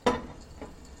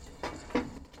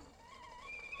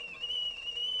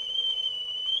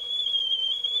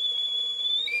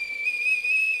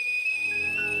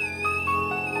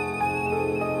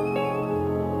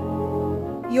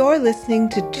You're listening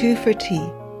to Two for Tea.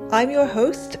 I'm your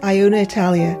host, Iona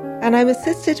Italia, and I'm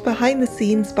assisted behind the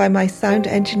scenes by my sound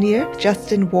engineer,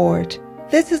 Justin Ward.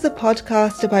 This is a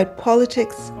podcast about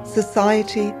politics,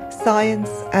 society,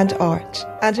 science, and art,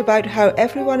 and about how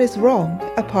everyone is wrong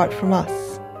apart from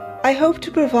us. I hope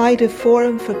to provide a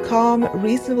forum for calm,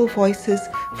 reasonable voices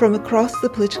from across the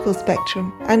political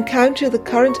spectrum and counter the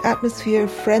current atmosphere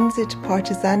of frenzied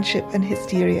partisanship and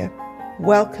hysteria.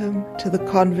 Welcome to the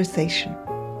conversation.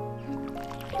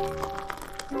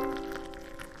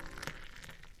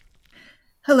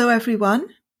 Hello, everyone.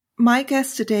 My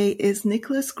guest today is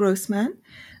Nicholas Grossman.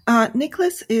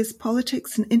 Nicholas is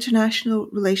Politics and International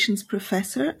Relations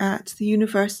Professor at the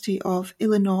University of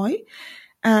Illinois,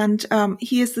 and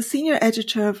he is the Senior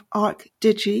Editor of Arc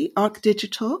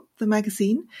Digital, the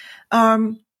magazine.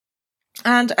 And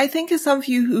I think as some of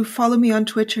you who follow me on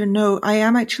Twitter know, I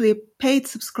am actually a paid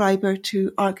subscriber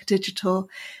to Arc Digital,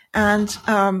 and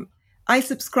I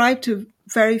subscribe to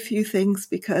very few things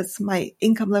because my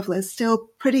income level is still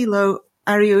pretty low.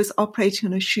 Aereo is operating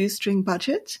on a shoestring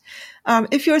budget.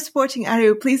 If you're supporting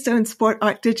Aereo, please don't support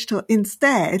Arc Digital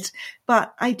instead.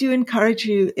 But I do encourage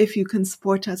you, if you can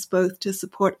support us both, to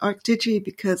support Arc Digi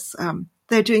because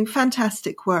they're doing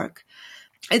fantastic work.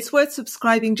 It's worth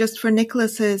subscribing just for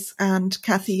Nicholas's and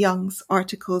Kathy Young's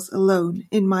articles alone,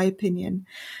 in my opinion.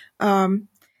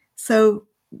 So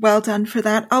well done for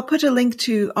that. I'll put a link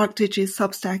to ArcDigi's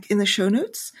Substack in the show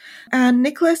notes. And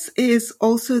Nicholas is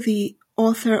also the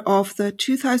author of the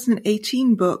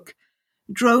 2018 book,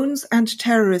 Drones and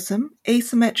Terrorism,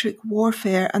 Asymmetric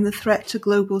Warfare and the Threat to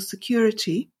Global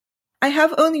Security. I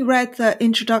have only read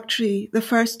the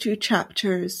first two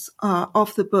chapters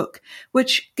of the book,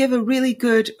 which give a really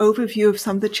good overview of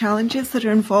some of the challenges that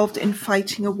are involved in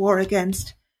fighting a war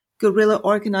against guerrilla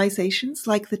organizations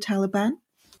like the Taliban.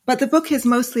 But the book is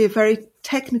mostly a very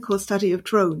technical study of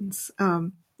drones.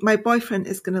 My boyfriend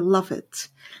is going to love it.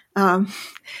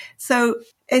 So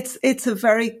it's a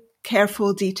very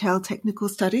careful, detailed technical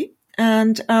study.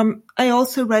 And I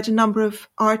also read a number of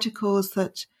articles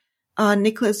that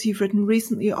Nicholas, you've written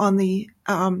recently on the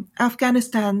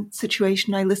Afghanistan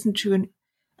situation. I listened to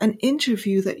an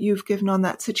interview that you've given on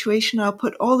that situation. I'll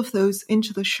put all of those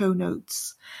into the show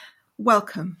notes.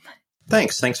 Welcome.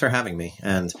 Thanks for having me.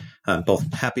 And I'm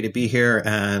both happy to be here.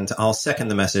 And I'll second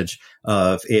the message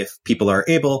of if people are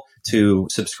able to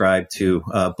subscribe to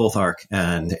both Arc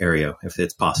and Aereo, if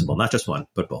it's possible, not just one,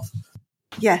 but both.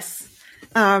 Yes.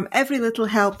 Every little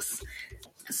helps.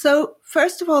 So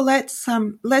first of all,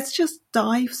 let's just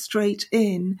dive straight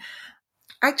in.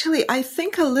 Actually, I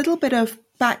think a little bit of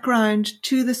background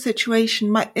to the situation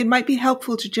might be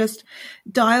helpful to just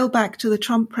dial back to the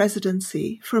Trump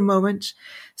presidency for a moment.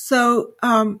 So,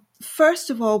 first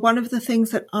of all, one of the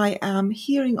things that I am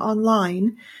hearing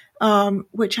online,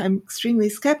 which I'm extremely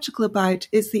skeptical about,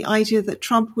 is the idea that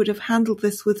Trump would have handled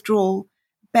this withdrawal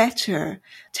better.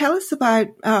 Tell us about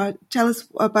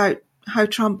how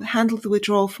Trump handled the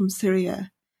withdrawal from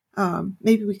Syria.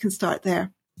 Maybe we can start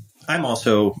there. I'm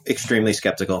also extremely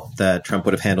skeptical that Trump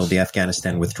would have handled the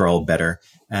Afghanistan withdrawal better.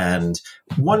 And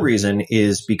one reason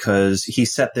is because he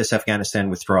set this Afghanistan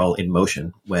withdrawal in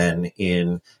motion when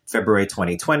in February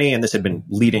 2020, and this had been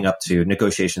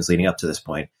negotiations leading up to this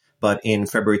point. But in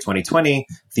February 2020,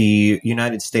 the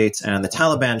United States and the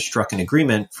Taliban struck an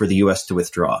agreement for the U.S. to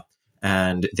withdraw.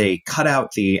 And they cut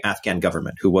out the Afghan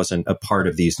government, who wasn't a part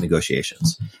of these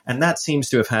negotiations. And that seems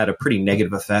to have had a pretty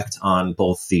negative effect on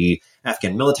both the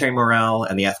Afghan military morale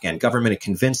and the Afghan government. It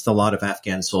convinced a lot of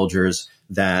Afghan soldiers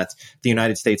that the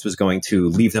United States was going to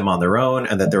leave them on their own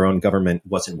and that their own government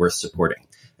wasn't worth supporting.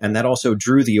 And that also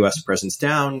drew the U.S. presence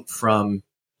down from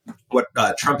what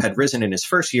Trump had risen in his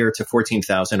first year to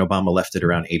 14,000. Obama left it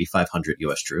around 8,500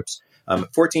 U.S. troops.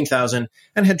 14,000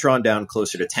 and had drawn down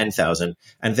closer to 10,000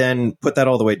 and then put that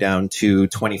all the way down to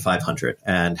 2,500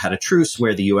 and had a truce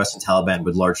where the U.S. and Taliban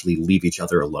would largely leave each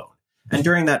other alone. And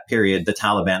during that period, the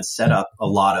Taliban set up a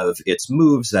lot of its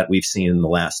moves that we've seen in the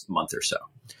last month or so.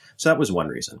 So that was one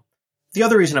reason. The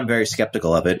other reason I'm very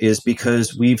skeptical of it is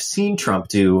because we've seen Trump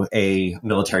do a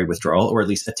military withdrawal, or at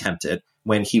least attempt it,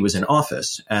 when he was in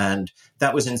office, and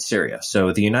that was in Syria.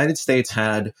 So the United States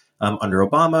had, under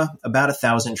Obama, about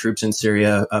 1,000 troops in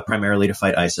Syria, primarily to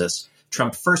fight ISIS.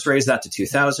 Trump first raised that to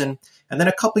 2,000, and then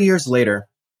a couple years later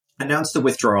announced a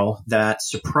withdrawal that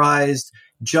surprised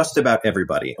just about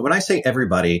everybody. When I say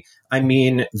everybody, I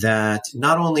mean that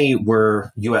not only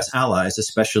were U.S. allies,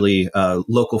 especially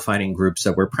local fighting groups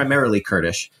that were primarily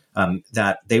Kurdish,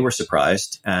 that they were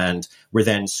surprised and were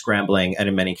then scrambling and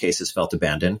in many cases felt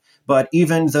abandoned, but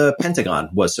even the Pentagon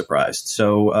was surprised.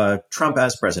 So Trump,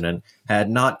 as president, had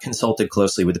not consulted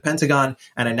closely with the Pentagon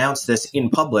and announced this in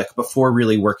public before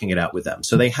really working it out with them.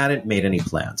 So they hadn't made any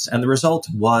plans. And the result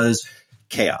was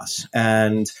chaos.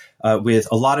 And with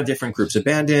a lot of different groups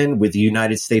abandoned, with the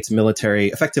United States military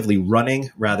effectively running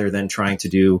rather than trying to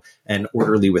do an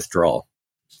orderly withdrawal.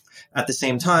 At the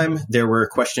same time, there were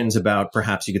questions about,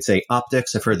 perhaps you could say,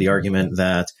 optics. I've heard the argument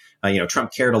that,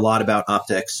 Trump cared a lot about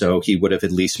optics, so he would have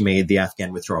at least made the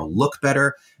Afghan withdrawal look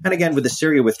better. And again, with the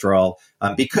Syria withdrawal,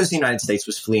 because the United States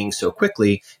was fleeing so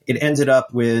quickly, it ended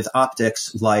up with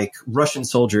optics like Russian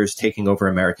soldiers taking over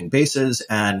American bases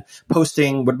and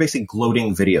posting what basically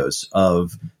gloating videos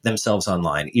of themselves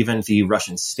online. Even the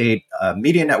Russian state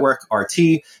media network,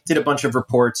 RT, did a bunch of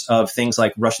reports of things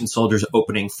like Russian soldiers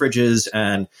opening fridges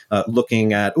and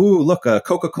looking at,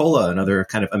 Coca-Cola and other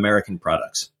kind of American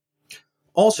products.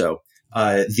 Also,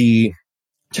 the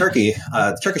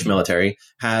Turkish military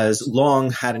has long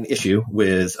had an issue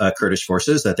with Kurdish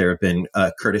forces, that there have been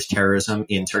Kurdish terrorism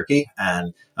in Turkey.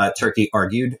 And Turkey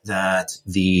argued that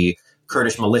the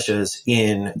Kurdish militias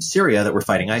in Syria that were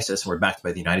fighting ISIS and were backed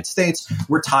by the United States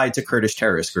were tied to Kurdish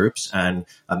terrorist groups. And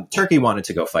Turkey wanted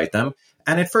to go fight them.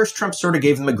 And at first, Trump sort of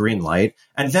gave them a green light.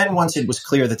 And then once it was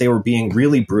clear that they were being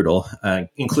really brutal,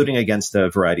 including against a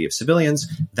variety of civilians,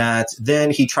 that then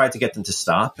he tried to get them to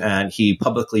stop. And he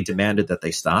publicly demanded that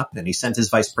they stop. And he sent his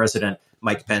vice president,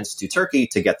 Mike Pence, to Turkey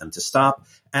to get them to stop.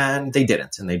 And they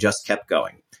didn't. And they just kept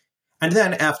going. And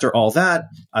then after all that,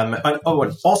 and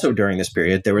also during this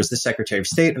period, there was the Secretary of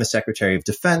State and the Secretary of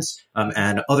Defense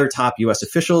and other top U.S.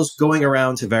 officials going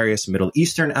around to various Middle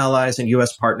Eastern allies and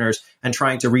U.S. partners and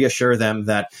trying to reassure them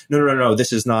that, no,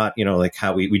 this is not, like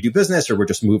how we do business, or we're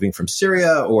just moving from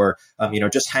Syria, or,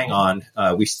 just hang on,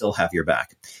 we still have your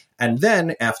back. And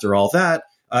then after all that,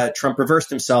 Trump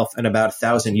reversed himself and about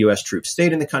 1,000 U.S. troops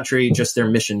stayed in the country. Just their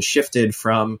mission shifted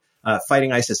from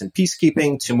fighting ISIS and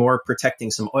peacekeeping to more protecting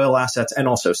some oil assets and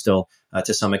also still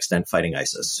to some extent fighting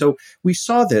ISIS. So we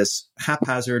saw this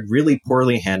haphazard, really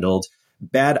poorly handled,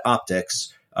 bad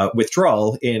optics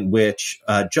withdrawal in which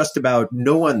just about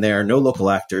no one there, no local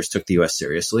actors took the U.S.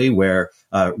 seriously, where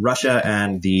Russia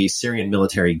and the Syrian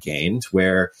military gained,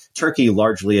 where Turkey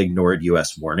largely ignored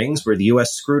U.S. warnings, where the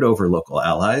U.S. screwed over local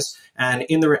allies, and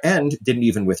in the end didn't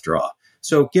even withdraw.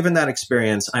 So given that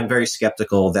experience, I'm very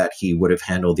skeptical that he would have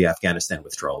handled the Afghanistan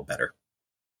withdrawal better.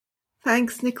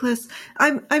 Thanks, Nicholas.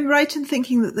 I'm right in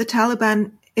thinking that the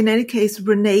Taliban, in any case,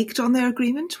 reneged on their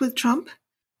agreement with Trump,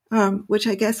 which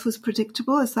I guess was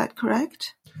predictable. Is that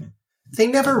correct? They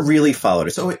never really followed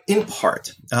it. So in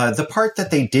part, the part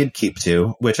that they did keep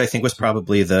to, which I think was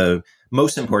probably the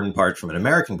most important part from an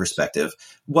American perspective,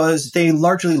 was they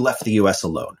largely left the U.S.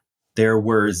 alone. There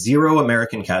were 0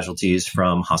 American casualties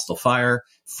from hostile fire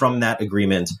from that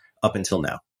agreement up until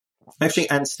now. Actually,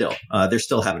 and still, there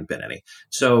still haven't been any.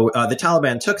 So the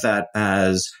Taliban took that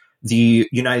as the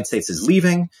United States is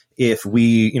leaving. If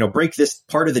we, break this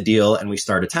part of the deal and we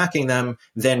start attacking them,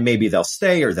 then maybe they'll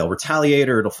stay or they'll retaliate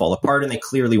or it'll fall apart. And they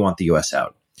clearly want the U.S.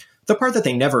 out. The part that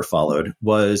they never followed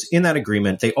was in that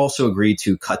agreement, they also agreed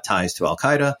to cut ties to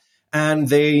al-Qaeda. And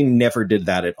they never did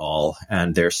that at all.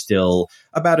 And they're still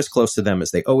about as close to them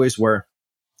as they always were.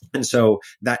 And so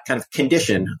that kind of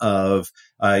condition of,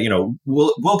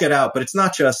 we'll get out, but it's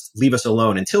not just leave us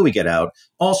alone until we get out.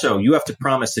 Also, you have to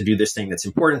promise to do this thing that's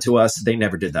important to us. They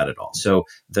never did that at all. So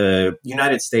the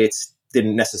United States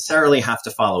didn't necessarily have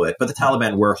to follow it, but the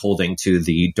Taliban were holding to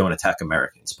the don't attack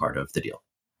Americans part of the deal.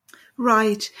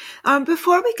 Right.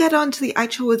 Before we get on to the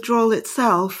actual withdrawal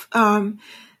itself,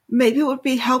 maybe it would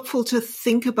be helpful to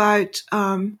think about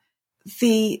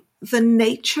the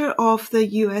nature of the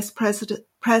U.S.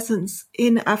 presence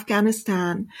in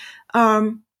Afghanistan.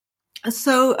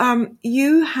 So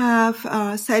you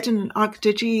have said in an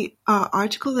ArcDigi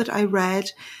article that I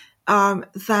read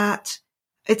that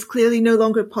it's clearly no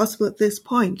longer possible at this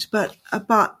point, but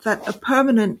that a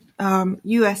permanent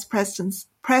U.S. presence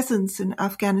in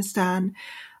Afghanistan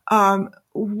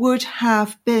would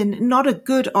have been not a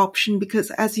good option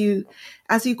because, as you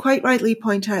quite rightly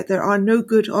point out, there are no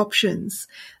good options,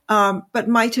 but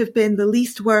might have been the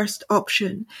least worst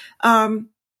option.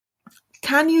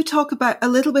 Can you talk a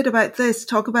little bit about this?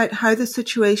 Talk about how the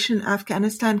situation in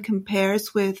Afghanistan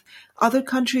compares with other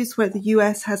countries where the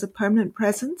U.S. has a permanent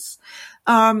presence,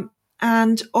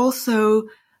 and also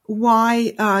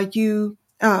why you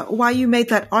made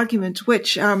that argument,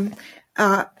 which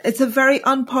it's a very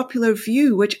unpopular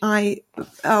view, with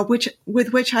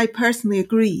which I personally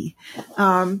agree.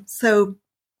 Yes,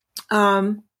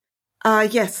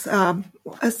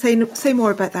 say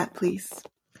more about that, please.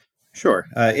 Sure.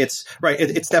 It's right.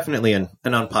 It's definitely an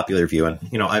unpopular view. And,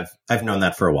 I've known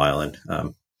that for a while. And,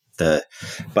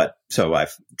 so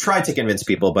I've tried to convince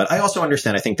people, but I also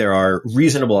understand, I think there are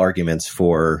reasonable arguments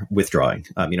for withdrawing.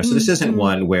 So this isn't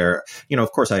one where,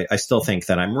 of course I still think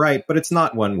that I'm right, but it's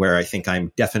not one where I think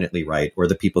I'm definitely right, or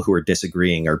the people who are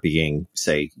disagreeing are being,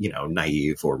 say,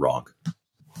 naive or wrong.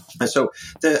 And so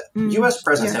the U.S.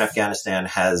 presence in Afghanistan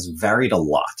has varied a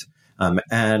lot.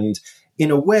 And in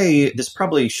a way, this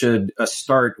probably should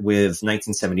start with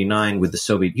 1979 with the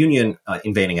Soviet Union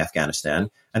invading Afghanistan,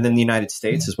 and then the United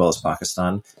States, as well as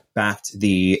Pakistan, backed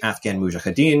the Afghan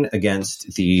Mujahideen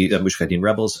against the Mujahideen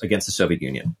rebels against the Soviet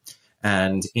Union.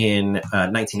 And in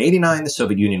 1989, the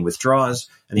Soviet Union withdraws,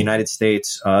 and the United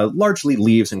States largely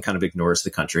leaves and kind of ignores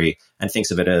the country and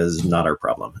thinks of it as not our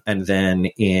problem. And then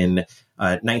in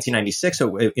 1996,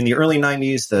 so in the early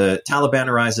 90s, the Taliban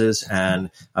arises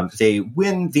and they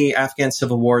win the Afghan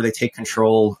civil war. They take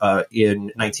control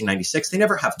in 1996. They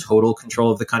never have total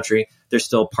control of the country. There's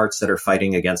still parts that are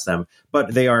fighting against them,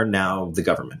 but they are now the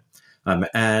government.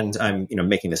 And I'm,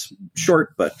 making this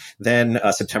short, but then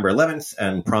September 11th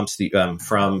and prompts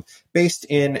from based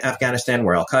in Afghanistan,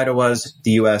 where Al-Qaeda was,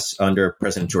 the U.S. under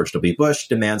President George W. Bush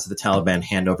demands that the Taliban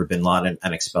hand over bin Laden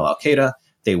and expel Al-Qaeda.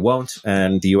 They won't,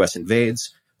 and the U.S.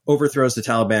 invades, overthrows the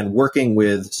Taliban, working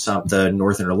with the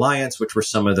Northern Alliance, which were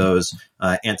some of those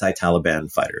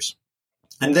anti-Taliban fighters.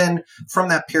 And then from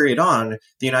that period on,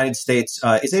 the United States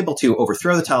is able to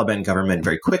overthrow the Taliban government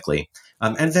very quickly,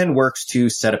 and then works to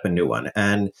set up a new one.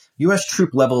 And U.S.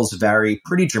 troop levels vary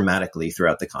pretty dramatically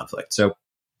throughout the conflict. So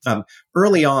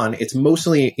early on, it's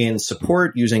mostly in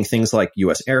support using things like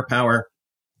U.S. air power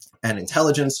and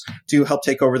intelligence to help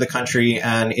take over the country.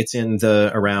 And it's in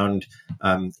the around,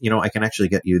 I can actually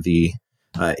get you the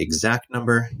exact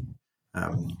number.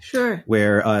 Sure.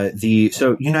 Where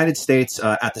so United States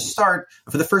at the start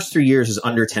for the first 3 years is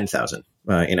under 10,000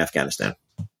 in Afghanistan.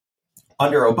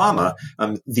 Under Obama,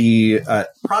 the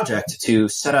project to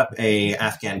set up a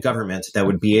Afghan government that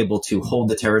would be able to hold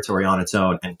the territory on its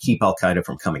own and keep Al-Qaeda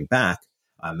from coming back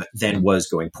then was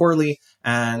going poorly.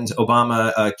 And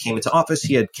Obama came into office.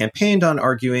 He had campaigned on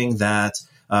arguing that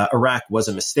Iraq was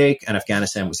a mistake and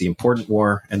Afghanistan was the important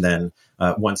war. And then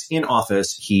once in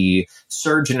office, he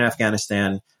surged in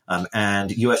Afghanistan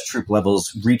and U.S. troop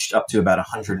levels reached up to about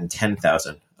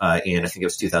 110,000 in, I think it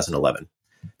was 2011.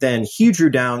 Then he drew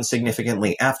down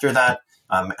significantly after that.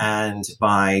 And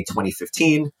by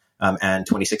 2015 and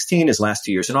 2016, his last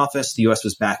 2 years in office, the U.S.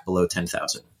 was back below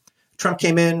 10,000. Trump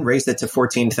came in, raised it to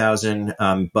 14,000,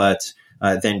 but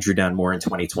then drew down more in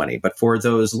 2020. But for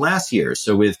those last years,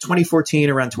 so with 2014,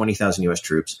 around 20,000 U.S.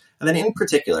 troops, and then in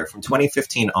particular from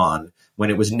 2015 on, when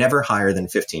it was never higher than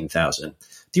 15,000,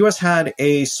 the U.S. had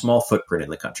a small footprint in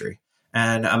the country.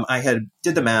 And I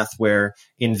did the math where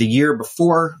in the year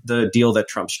before the deal that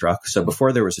Trump struck, so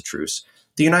before there was a truce,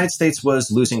 the United States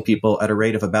was losing people at a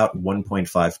rate of about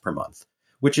 1.5 per month,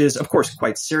 which is, of course,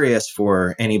 quite serious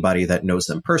for anybody that knows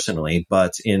them personally,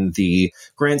 but in the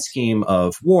grand scheme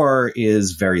of war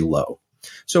is very low.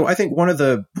 So I think one of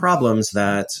the problems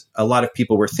that a lot of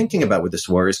people were thinking about with this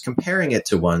war is comparing it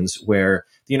to ones where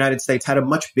the United States had a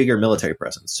much bigger military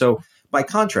presence. So by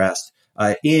contrast,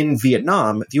 in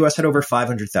Vietnam, the U.S. had over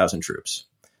 500,000 troops.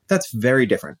 That's very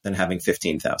different than having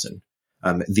 15,000.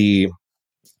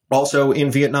 Also in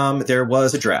Vietnam, there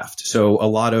was a draft. So a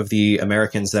lot of the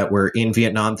Americans that were in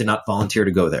Vietnam did not volunteer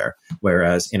to go there.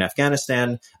 Whereas in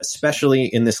Afghanistan, especially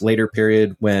in this later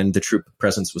period when the troop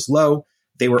presence was low,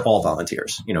 they were all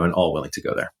volunteers, and all willing to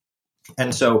go there.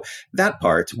 And so that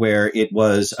part where it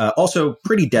was also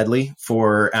pretty deadly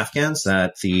for Afghans,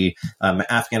 that the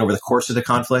Afghan over the course of the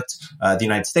conflict, the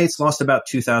United States lost about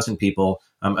 2,000 people,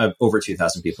 over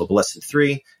 2,000 people, but less than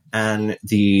 3. And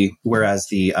whereas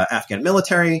the Afghan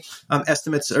military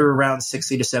estimates are around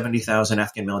 60 to 70,000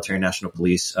 Afghan military national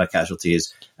police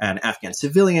casualties, and Afghan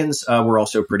civilians were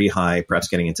also pretty high, perhaps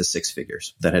getting into 6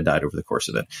 figures that had died over the course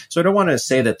of it. So I don't want to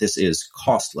say that this is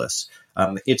costless.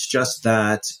 It's just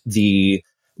that the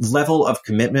level of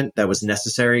commitment that was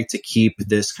necessary to keep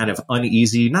this kind of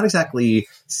uneasy, not exactly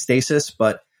stasis,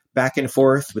 but back and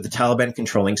forth with the Taliban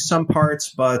controlling some parts,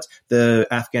 but the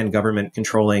Afghan government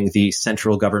controlling the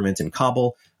central government in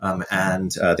Kabul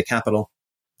and the capital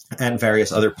and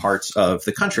various other parts of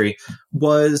the country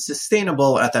was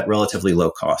sustainable at that relatively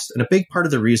low cost. And a big part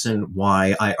of the reason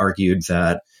why I argued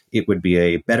that it would be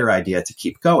a better idea to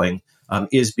keep going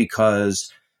is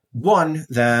because One,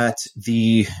 that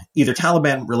the either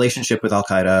Taliban relationship with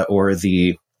al-Qaeda or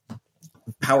the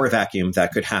power vacuum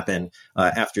that could happen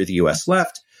after the U.S.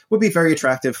 left would be very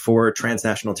attractive for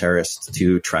transnational terrorists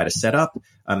to try to set up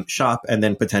shop and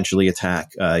then potentially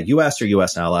attack U.S. or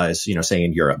U.S. allies, say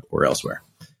in Europe or elsewhere.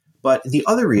 But the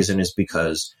other reason is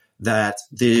because that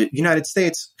the United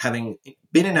States, having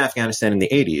been in Afghanistan in the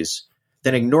 80s,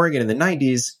 then ignoring it in the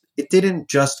 90s, it didn't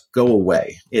just go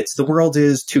away. The world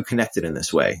is too connected in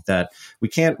this way that we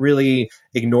can't really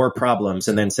ignore problems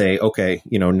and then say, okay,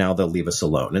 now they'll leave us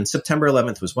alone. And September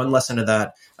 11th was one lesson of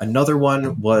that. Another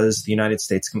one was the United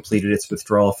States completed its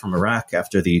withdrawal from Iraq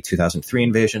after the 2003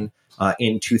 invasion.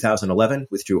 In 2011,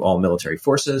 withdrew all military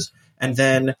forces. And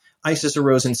then ISIS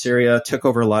arose in Syria, took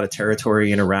over a lot of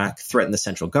territory in Iraq, threatened the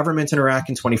central government in Iraq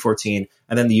in 2014,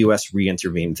 and then the U.S.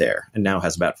 re-intervened there and now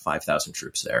has about 5,000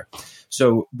 troops there.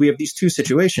 So we have these two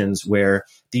situations where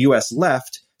the U.S.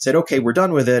 left, said, okay, we're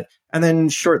done with it, and then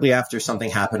shortly after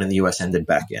something happened and the U.S. ended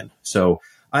back in. So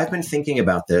I've been thinking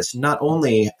about this not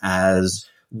only as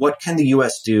what can the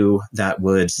U.S. do that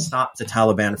would stop the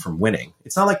Taliban from winning?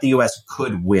 It's not like the U.S.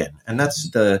 could win. And that's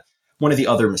one of the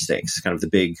other mistakes, kind of the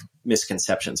big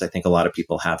misconceptions I think a lot of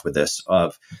people have with this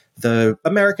of the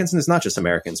Americans, and it's not just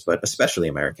Americans, but especially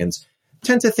Americans,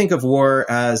 tend to think of war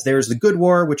as there's the good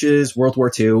war, which is World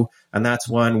War II. And that's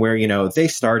one where, they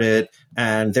start it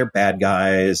and they're bad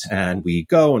guys and we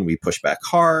go and we push back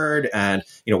hard and,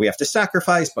 we have to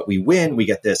sacrifice, but we win. We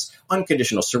get this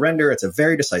unconditional surrender. It's a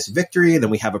very decisive victory.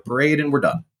 Then we have a parade and we're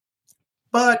done.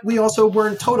 But we also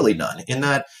weren't totally done in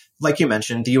that, like you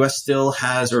mentioned, the U.S. still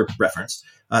has, or referenced,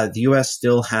 the U.S.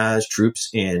 still has troops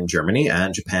in Germany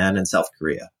and Japan and South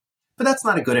Korea. But that's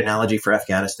not a good analogy for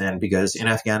Afghanistan because in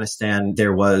Afghanistan,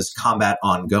 there was combat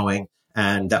ongoing,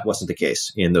 and that wasn't the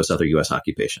case in those other U.S.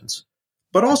 occupations.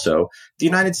 But also, the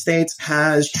United States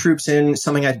has troops in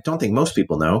something I don't think most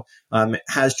people know,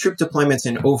 has troop deployments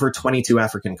in over 22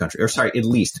 African countries, at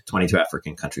least 22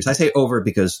 African countries. I say over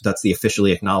because that's the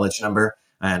officially acknowledged number,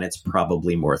 and it's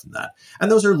probably more than that.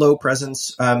 And those are low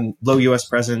U.S.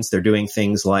 presence. They're doing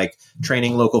things like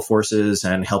training local forces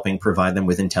and helping provide them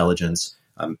with intelligence.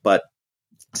 But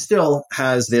still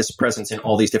has this presence in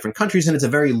all these different countries, and it's a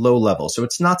very low level. So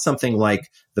it's not something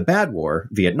like the bad war,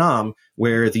 Vietnam,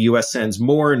 where the U.S. sends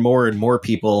more and more and more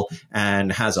people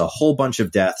and has a whole bunch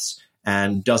of deaths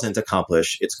and doesn't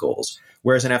accomplish its goals.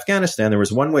 Whereas in Afghanistan, there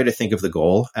was one way to think of the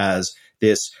goal as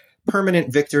this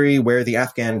permanent victory where the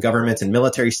Afghan government and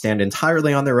military stand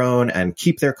entirely on their own and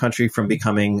keep their country from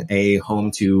becoming a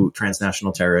home to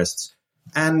transnational terrorists.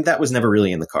 And that was never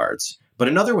really in the cards. But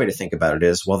another way to think about it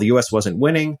is, while the U.S. wasn't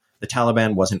winning, the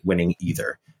Taliban wasn't winning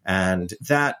either. And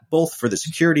that, both for the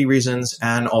security reasons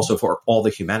and also for all the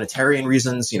humanitarian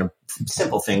reasons,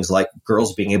 simple things like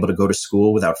girls being able to go to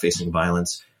school without facing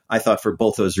violence, I thought for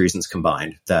both those reasons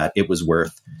combined that it was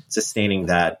worth sustaining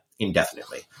that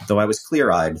indefinitely. Though I was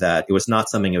clear-eyed that it was not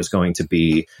something that was going to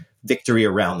be victory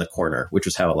around the corner, which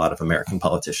was how a lot of American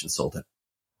politicians sold it.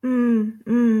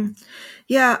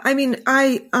 Yeah, I mean,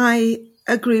 I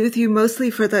agree with you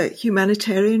mostly for the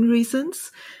humanitarian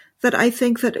reasons, that I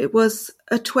think that it was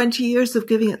 20 years of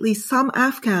giving at least some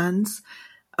Afghans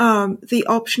the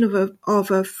option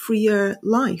of a freer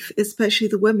life, especially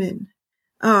the women.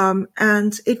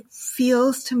 And it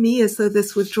feels to me as though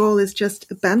this withdrawal is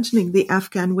just abandoning the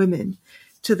Afghan women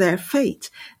to their fate.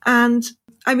 And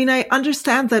I mean, I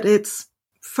understand that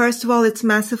first of all, it's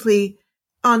massively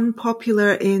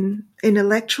unpopular in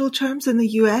electoral terms in the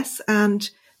US, and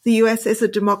the US is a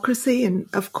democracy, and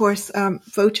of course,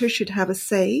 voters should have a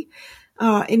say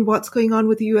in what's going on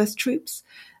with the US troops.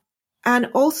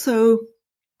 And also,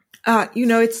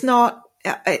 it's not,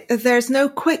 there's no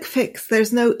quick fix.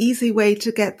 There's no easy way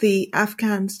to get the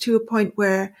Afghans to a point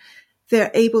where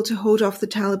they're able to hold off the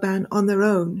Taliban on their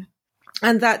own.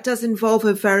 And that does involve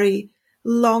a very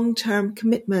long-term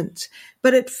commitment.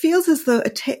 But it feels as though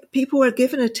people were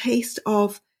given a taste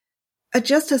of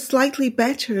just a slightly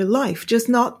better life, just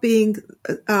not being,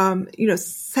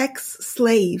 sex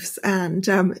slaves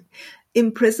and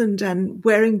imprisoned and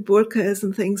wearing burqas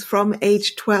and things from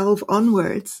age 12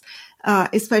 onwards,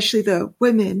 especially the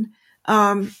women.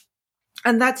 And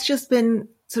that's just been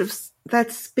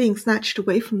that's being snatched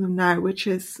away from them now, which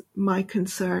is my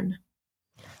concern.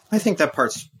 I think that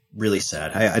part's really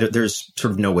sad. There's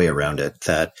sort of no way around it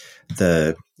that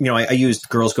I used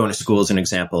girls going to school as an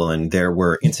example, and there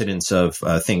were incidents of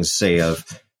things, say, of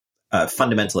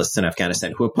fundamentalists in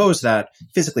Afghanistan who opposed that,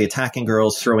 physically attacking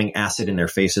girls, throwing acid in their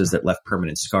faces that left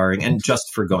permanent scarring, and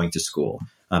just for going to school.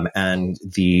 And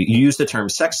you use the term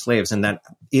sex slaves, and that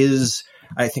is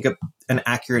I think, an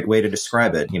accurate way to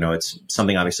describe it. It's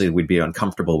something obviously we'd be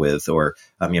uncomfortable with, or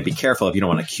be careful if you don't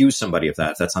want to accuse somebody of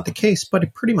that if that's not the case, but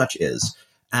it pretty much is.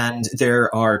 And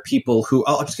there are people who,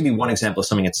 I'll just give you one example of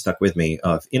something that stuck with me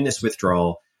of in this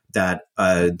withdrawal, that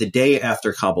the day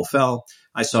after Kabul fell,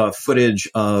 I saw footage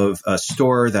of a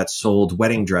store that sold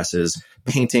wedding dresses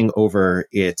painting over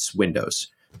its windows.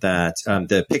 That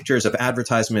the pictures of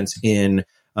advertisements in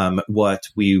what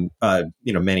we,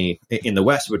 many in the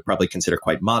West would probably consider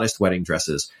quite modest wedding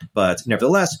dresses, but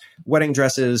nevertheless, wedding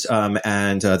dresses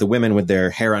and the women with their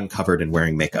hair uncovered and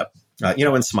wearing makeup,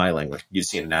 and smiling like you'd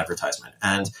see in an advertisement.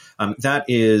 And that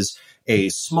is a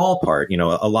small part.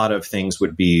 A lot of things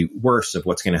would be worse of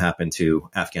what's going to happen to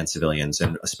Afghan civilians,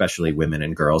 and especially women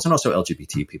and girls, and also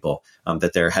LGBT people,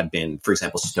 that there had been, for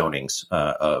example, stonings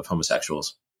of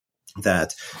homosexuals.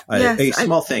 That a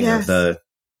small thing of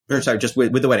just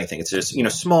with the wedding thing, it's just,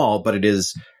 small, but it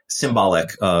is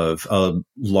symbolic of a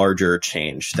larger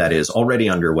change that is already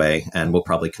underway and will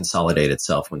probably consolidate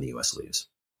itself when the U.S. leaves.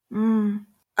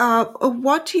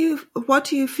 What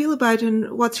do you feel about,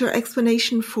 and what's your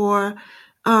explanation for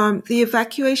the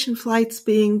evacuation flights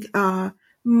being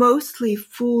mostly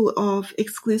full of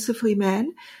exclusively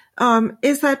men?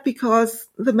 Is that because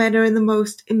the men are in the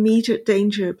most immediate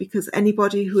danger, because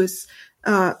anybody who is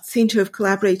seen to have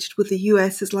collaborated with the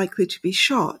US is likely to be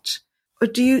shot? Or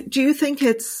do you think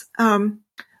it's,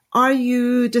 are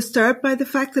you disturbed by the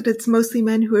fact that it's mostly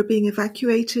men who are being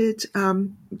evacuated?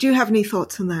 Do you have any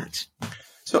thoughts on that?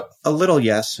 So a little,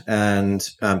 yes. And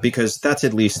because that's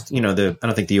at least, I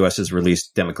don't think the U.S. has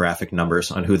released demographic numbers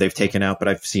on who they've taken out, but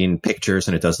I've seen pictures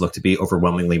and it does look to be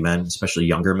overwhelmingly men, especially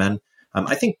younger men.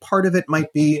 I think part of it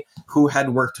might be who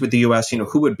had worked with the U.S.,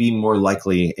 who would be more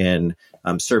likely in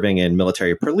serving in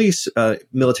military or police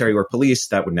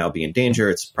that would now be in danger.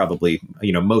 It's probably,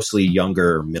 mostly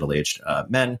younger, middle-aged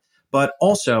men. But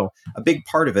also a big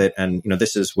part of it, and,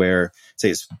 this is where, say,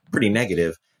 it's pretty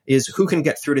negative, is who can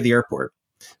get through to the airport.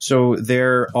 So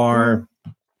there are...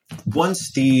 Once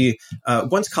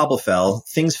Kabul fell,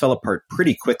 things fell apart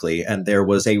pretty quickly, and there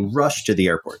was a rush to the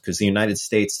airport because the United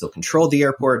States still controlled the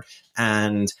airport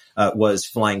and was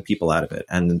flying people out of it.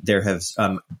 And there has,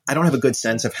 I don't have a good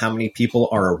sense of how many people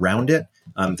are around it.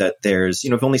 That there's,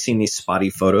 I've only seen these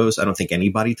spotty photos. I don't think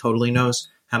anybody totally knows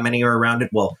how many are around it.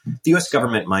 Well, the U.S.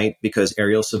 government might, because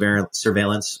aerial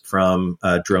surveillance from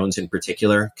drones in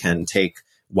particular can take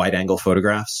wide-angle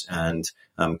photographs and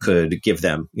could give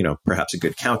them, perhaps a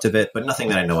good count of it, but nothing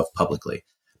that I know of publicly.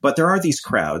 But there are these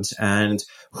crowds, and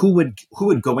who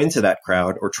would go into that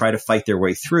crowd or try to fight their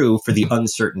way through for the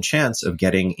uncertain chance of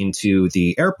getting into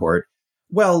the airport?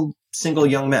 Well, single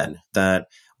young men that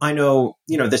I know,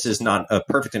 this is not a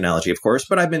perfect analogy, of course,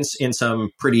 but I've been in some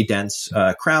pretty dense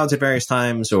crowds at various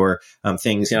times, or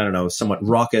things, somewhat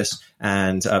raucous,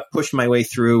 and pushed my way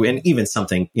through, and even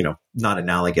something, not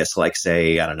analogous, like,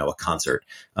 say, a concert,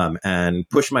 and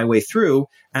pushed my way through.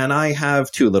 And I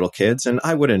have 2 little kids, and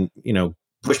I wouldn't,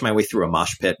 push my way through a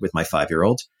mosh pit with my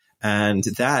 5-year-old. And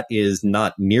that is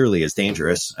not nearly as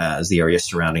dangerous as the area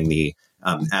surrounding the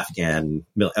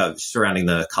surrounding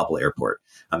the Kabul airport.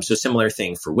 So similar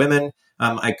thing for women.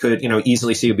 I could,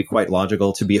 easily see it would be quite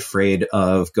logical to be afraid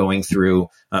of going through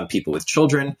people with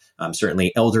children,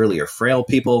 certainly elderly or frail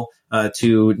people,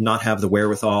 to not have the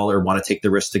wherewithal or want to take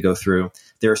the risk to go through.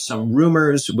 There are some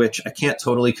rumors, which I can't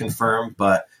totally confirm,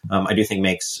 but I do think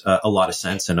makes a lot of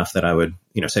sense, enough that I would,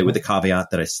 say with the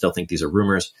caveat that I still think these are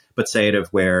rumors, but say it of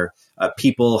where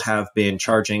people have been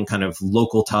charging, kind of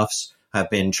local toughs have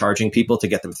been charging people to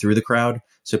get them through the crowd.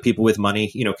 So people with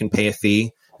money, can pay a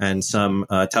fee. And some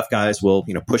tough guys will,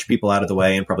 push people out of the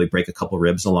way and probably break a couple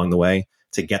ribs along the way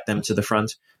to get them to the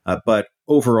front. But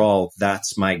overall,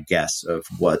 that's my guess of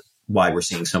why we're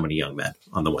seeing so many young men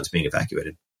on the ones being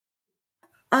evacuated.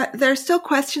 There are still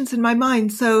questions in my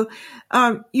mind. So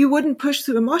you wouldn't push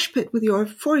through a mosh pit with your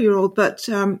 4-year-old, but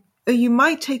you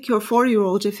might take your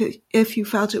 4-year-old if you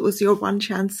felt it was your one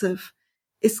chance of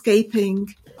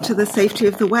escaping to the safety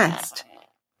of the West.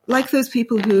 Like those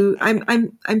people who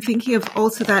I'm thinking of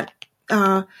also that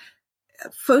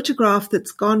photograph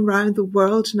that's gone round the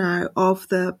world now of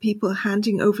the people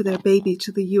handing over their baby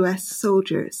to the US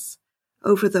soldiers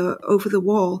over the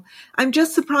wall. I'm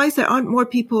just surprised there aren't more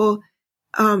people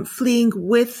fleeing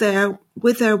with their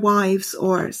wives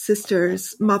or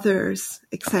sisters, mothers,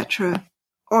 etc.,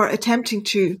 or attempting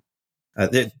to.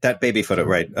 That baby photo,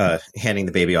 right? Handing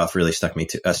the baby off really struck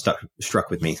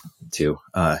with me too.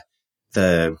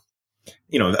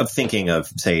 Of thinking of,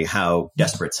 say, how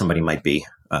desperate somebody might be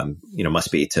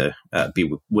must be to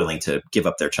be willing to give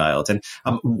up their child. And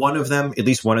one of them, at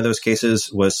least one of those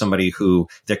cases, was somebody who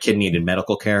their kid needed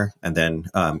medical care and then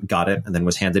got it and then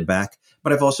was handed back.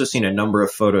 But I've also seen a number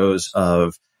of photos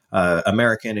of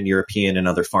American and European and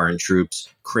other foreign troops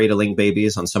cradling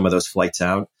babies on some of those flights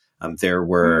out. There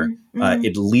were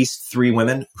at least 3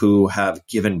 women who have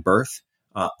given birth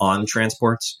on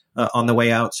transports on the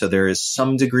way out. So there is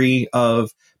some degree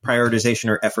of prioritization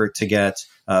or effort to get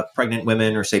pregnant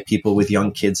women or, say, people with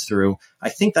young kids through. I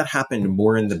think that happened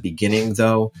more in the beginning,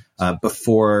 though,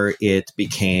 before it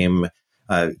became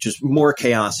just more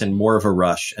chaos and more of a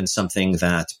rush, and something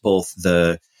that both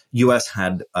the U.S.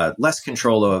 had less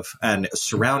control of, and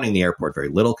surrounding the airport, very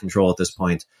little control at this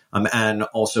point, and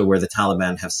also where the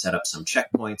Taliban have set up some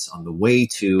checkpoints on the way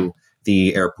to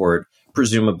the airport,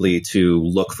 presumably to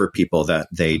look for people that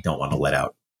they don't want to let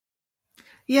out.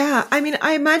 Yeah, I mean,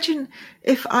 I imagine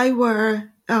if I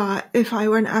were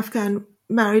an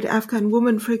married Afghan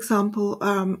woman, for example,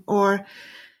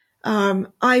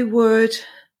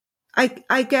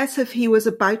 I guess if he was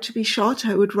about to be shot,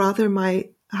 I would rather my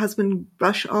husband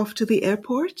rush off to the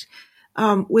airport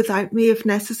without me, if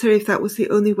necessary, if that was the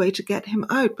only way to get him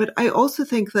out. But I also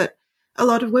think that a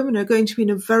lot of women are going to be in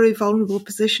a very vulnerable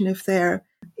position if they're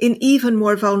in even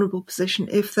more vulnerable position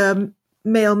if the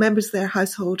male members of their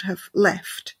household have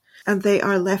left and they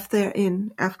are left there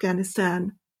in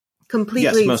Afghanistan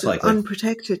completely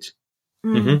unprotected.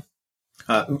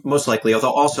 Most likely.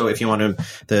 Although also, if you want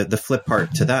to, the flip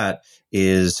part to that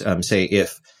is, say,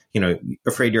 if,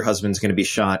 afraid your husband's going to be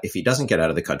shot if he doesn't get out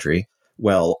of the country,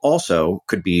 well, also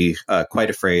could be quite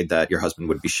afraid that your husband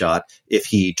would be shot if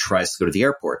he tries to go to the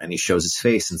airport and he shows his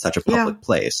face in such a public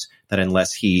place that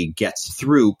unless he gets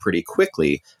through pretty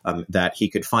quickly, that he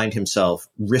could find himself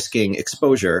risking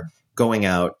exposure, going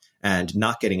out and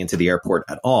not getting into the airport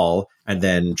at all, and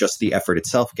then just the effort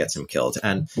itself gets him killed.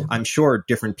 And I'm sure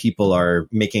different people are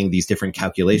making these different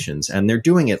calculations, and they're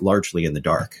doing it largely in the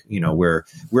dark.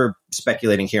 We're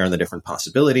speculating here on the different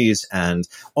possibilities, and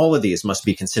all of these must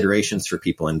be considerations for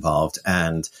people involved.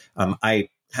 And I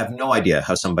have no idea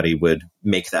how somebody would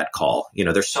make that call.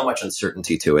 There's so much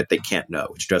uncertainty to it, they can't know.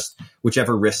 It's just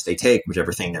whichever risk they take,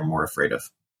 whichever thing they're more afraid of.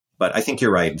 But I think you're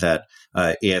right that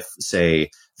if, say,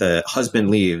 the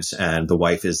husband leaves and the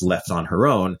wife is left on her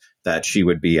own, that she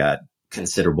would be at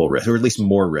considerable risk, or at least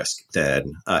more risk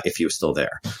than if he was still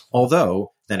there.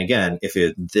 Although, then again, if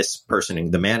this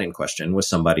person, the man in question, was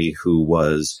somebody who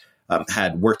was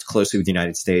had worked closely with the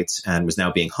United States and was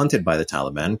now being hunted by the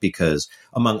Taliban because,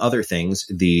 among other things,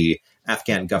 the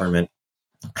Afghan government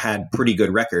had pretty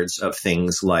good records of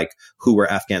things like who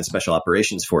were Afghan special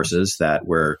operations forces that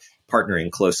were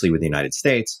partnering closely with the United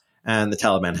States. And the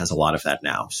Taliban has a lot of that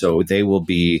now. So they will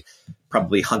be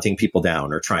probably hunting people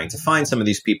down or trying to find some of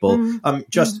these people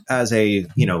just as a,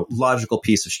 logical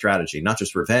piece of strategy, not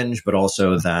just revenge, but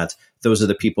also that those are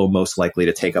the people most likely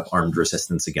to take up armed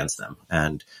resistance against them.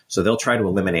 And so they'll try to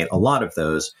eliminate a lot of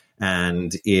those.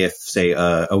 And if, say,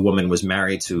 a woman was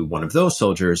married to one of those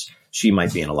soldiers, she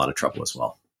might be in a lot of trouble as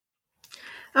well.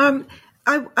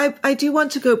 I do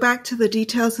want to go back to the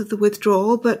details of the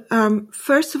withdrawal, but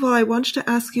first of all, I wanted to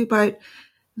ask you about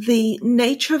the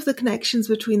nature of the connections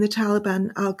between the Taliban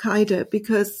and Al-Qaeda,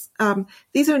 because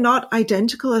these are not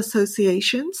identical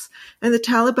associations, and the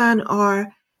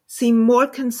Taliban seem more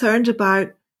concerned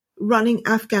about running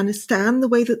Afghanistan the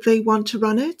way that they want to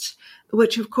run it,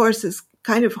 which of course is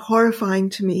kind of horrifying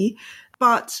to me.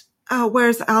 But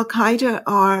whereas Al-Qaeda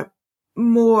are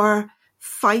more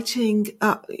fighting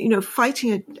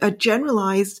a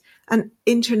generalized and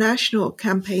international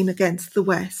campaign against the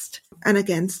West and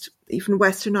against even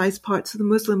westernized parts of the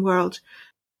Muslim world.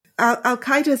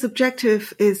 Al-Qaeda's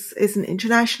objective is an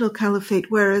international caliphate,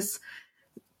 whereas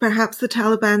perhaps the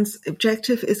Taliban's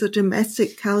objective is a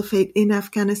domestic caliphate in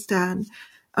Afghanistan.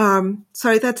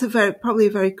 Sorry, that's probably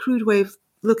a very crude way of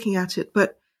looking at it,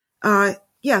 but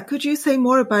could you say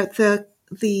more about the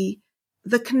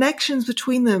connections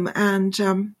between them and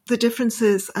the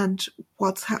differences and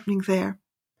what's happening there?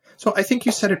 So I think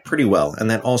you said it pretty well. And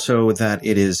then also that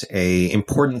it is a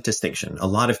important distinction. A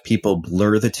lot of people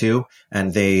blur the two,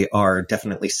 and they are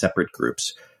definitely separate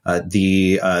groups.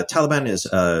 The Taliban is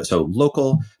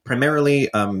local, primarily,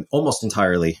 almost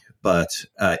entirely, but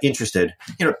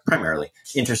primarily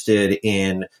interested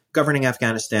in governing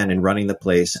Afghanistan and running the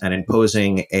place and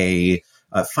imposing a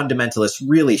fundamentalist,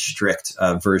 really strict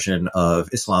version of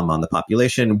Islam on the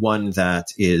population, one that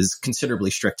is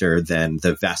considerably stricter than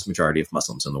the vast majority of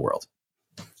Muslims in the world.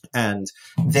 And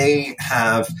they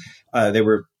have They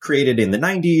were created in the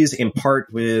 90s, in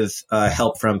part with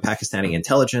help from Pakistani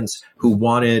intelligence, who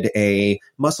wanted a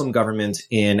Muslim government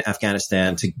in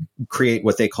Afghanistan to create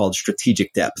what they called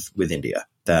strategic depth with India.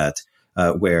 That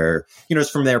where,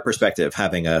 from their perspective,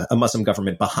 having a Muslim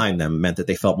government behind them meant that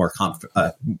they felt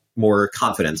more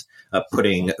confident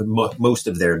putting most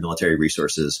of their military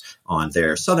resources on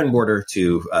their southern border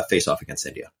to face off against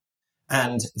India.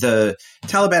 And the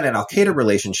Taliban and al-Qaeda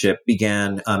relationship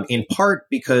began in part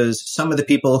because some of the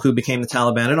people who became the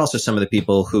Taliban and also some of the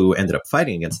people who ended up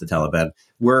fighting against the Taliban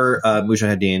were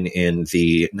mujahideen in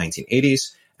the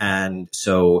 1980s. And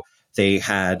so they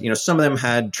had, some of them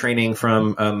had training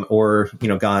from or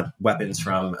got weapons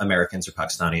from Americans or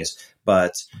Pakistanis.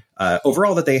 But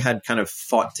overall that they had kind of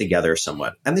fought together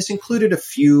somewhat. And this included a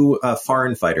few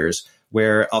foreign fighters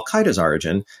where al-Qaeda's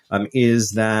origin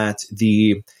is that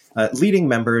the leading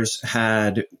members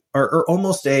are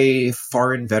almost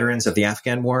foreign veterans of the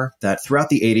Afghan war, that throughout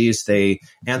the 80s, they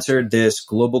answered this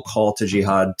global call to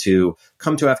jihad to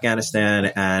come to Afghanistan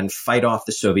and fight off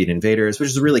the Soviet invaders, which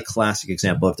is a really classic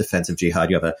example of defensive jihad.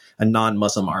 You have a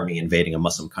non-Muslim army invading a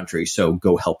Muslim country, so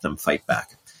go help them fight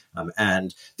back.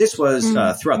 And this was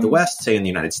throughout the West, say in the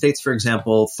United States, for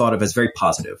example, thought of as very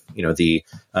positive. The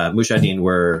mujahideen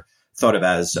were thought of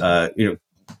as,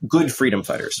 good freedom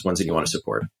fighters, ones that you want to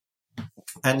support.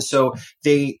 And so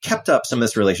they kept up some of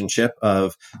this relationship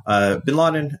of bin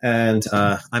Laden and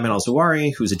Ayman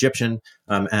al-Zawahiri, who's Egyptian,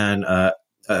 and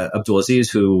Abdulaziz,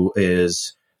 who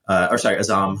is,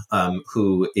 Azzam,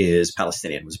 who is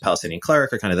Palestinian, was a Palestinian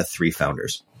cleric, are kind of the three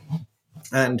founders.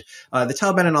 And the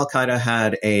Taliban and al-Qaeda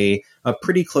had a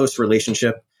pretty close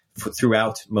relationship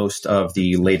throughout most of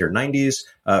the later 90s,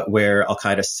 where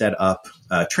al-Qaeda set up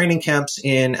training camps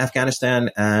in Afghanistan.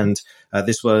 And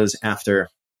this was after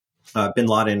bin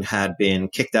Laden had been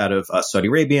kicked out of Saudi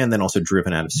Arabia and then also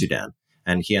driven out of Sudan.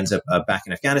 And he ends up back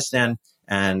in Afghanistan,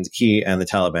 and he and the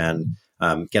Taliban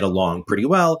get along pretty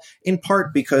well, in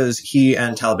part because he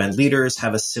and Taliban leaders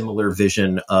have a similar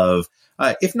vision of,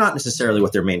 if not necessarily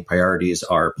what their main priorities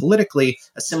are politically,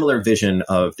 a similar vision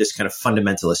of this kind of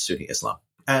fundamentalist Sunni Islam.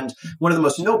 And one of the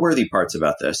most noteworthy parts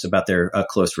about this, about their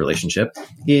close relationship,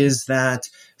 is that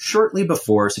shortly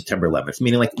before September 11th,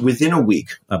 meaning like within a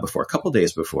week before, a couple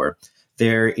days before,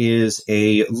 there is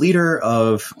a leader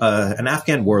of an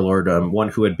Afghan warlord, one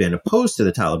who had been opposed to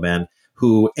the Taliban,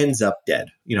 who ends up dead,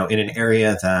 in an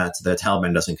area that the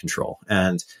Taliban doesn't control.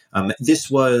 And this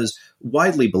was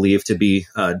widely believed to be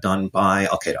done by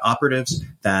al-Qaeda operatives,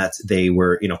 that they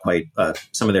were, quite,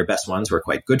 some of their best ones were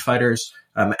quite good fighters.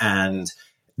 And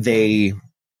they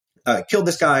killed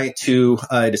this guy to,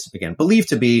 it is again believed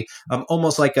to be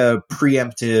almost like a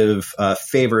preemptive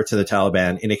favor to the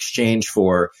Taliban in exchange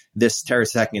for this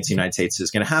terrorist attack against the United States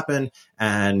is going to happen,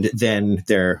 and then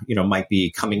they're might be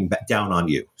coming back down on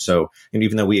you. So,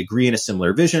 even though we agree in a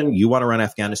similar vision, you want to run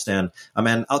Afghanistan,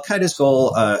 and al-Qaeda's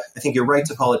goal, I think you're right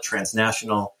to call it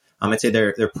transnational. I'd say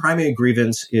their primary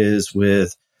grievance is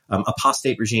with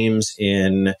apostate regimes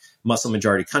in Muslim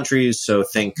majority countries. So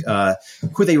think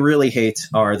who they really hate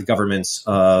are the governments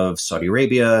of Saudi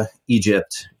Arabia,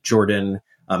 Egypt, Jordan,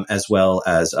 as well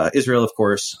as Israel, of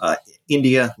course,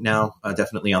 India now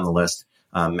definitely on the list.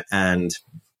 And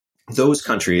those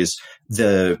countries,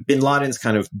 the bin Laden's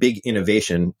kind of big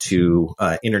innovation to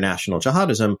international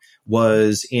jihadism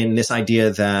was in this idea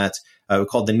that we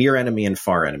called the near enemy and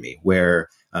far enemy, where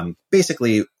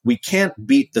basically we can't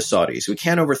beat the Saudis. We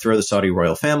can't overthrow the Saudi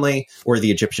royal family or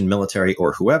the Egyptian military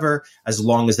or whoever, as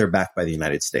long as they're backed by the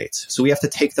United States. So we have to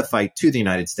take the fight to the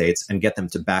United States and get them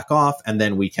to back off, and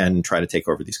then we can try to take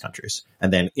over these countries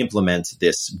and then implement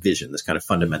this vision, this kind of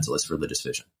fundamentalist religious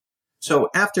vision. So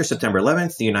after September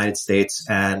 11th, the United States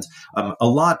and a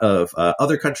lot of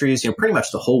other countries, pretty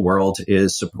much the whole world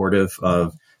is supportive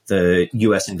of the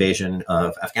U.S. invasion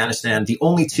of Afghanistan. The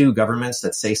only two governments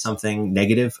that say something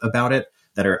negative about it,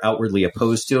 that are outwardly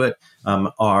opposed to it,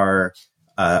 are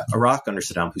Iraq under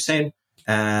Saddam Hussein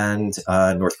and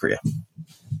North Korea.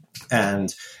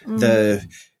 And the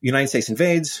United States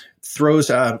invades,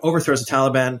 overthrows the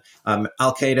Taliban.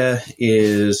 Al-Qaeda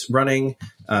is running,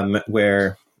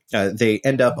 where they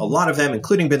end up, a lot of them,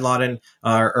 including bin Laden,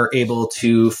 are able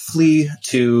to flee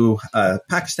to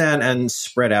Pakistan and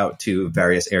spread out to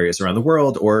various areas around the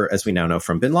world, or as we now know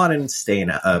from bin Laden, stay in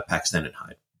Pakistan and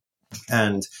hide.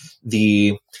 And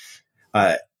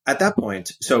at that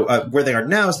point, so where they are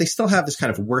now is they still have this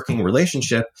kind of working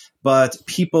relationship, but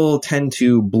people tend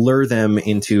to blur them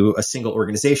into a single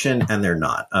organization, and they're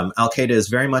not. Al-Qaeda is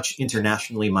very much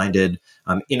internationally minded.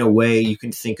 In a way, you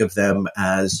can think of them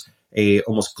as a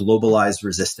almost globalized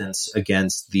resistance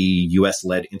against the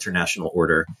U.S.-led international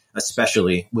order,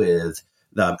 especially with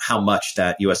how much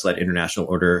that U.S.-led international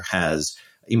order has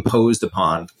imposed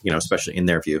upon, especially in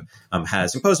their view,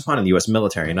 has imposed upon in the U.S.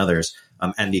 military and others,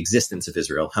 and the existence of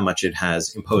Israel, how much it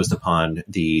has imposed upon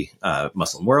the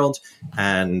Muslim world,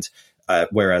 and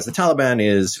whereas the Taliban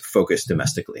is focused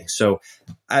domestically. So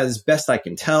as best I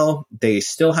can tell, they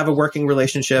still have a working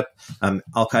relationship.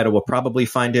 Al-Qaeda will probably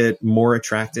find it more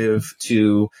attractive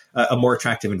to a more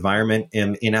attractive environment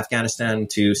in Afghanistan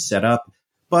to set up.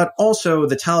 But also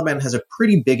the Taliban has a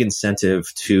pretty big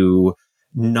incentive to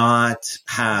not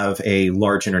have a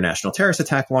large international terrorist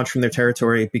attack launched from their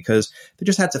territory, because they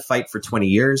just had to fight for 20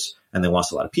 years and they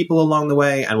lost a lot of people along the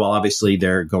way. And while obviously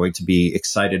they're going to be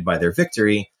excited by their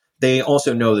victory, they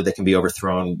also know that they can be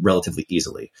overthrown relatively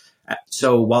easily.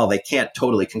 So while they can't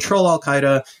totally control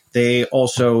Al-Qaeda, they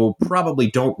also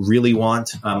probably don't really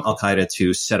want Al-Qaeda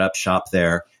to set up shop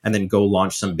there and then go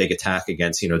launch some big attack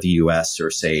against, the US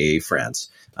or, say, France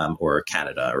or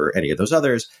Canada or any of those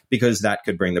others, because that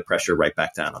could bring the pressure right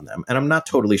back down on them. And I'm not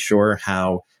totally sure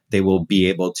how they will be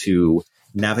able to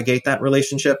navigate that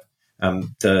relationship.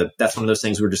 That's one of those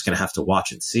things we're just going to have to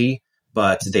watch and see.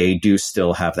 But they do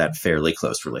still have that fairly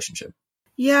close relationship.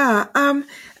 Yeah. I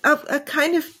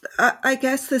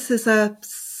guess this is a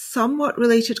somewhat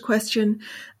related question.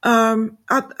 I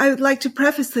would like to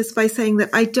preface this by saying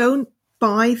that I don't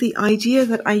buy the idea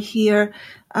that I hear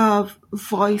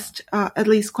voiced, at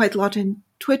least quite a lot in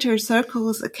Twitter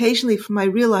circles, occasionally from my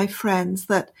real life friends,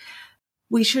 that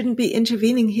we shouldn't be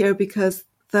intervening here because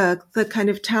the kind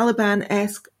of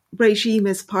Taliban-esque regime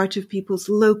is part of people's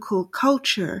local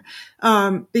culture,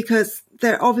 because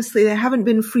there haven't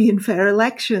been free and fair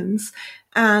elections,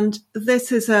 and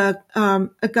this is a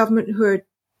government who are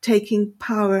taking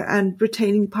power and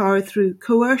retaining power through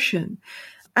coercion.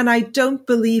 And I don't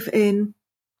believe in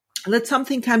that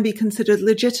something can be considered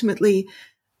legitimately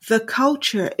the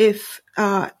culture if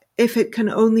it can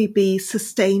only be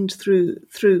sustained through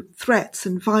threats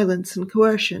and violence and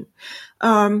coercion.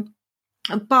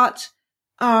 But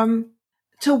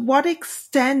to what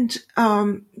extent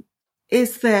do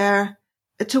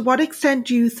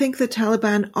you think the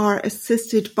Taliban are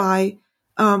assisted by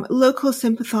local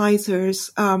sympathizers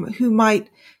who might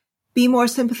be more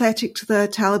sympathetic to the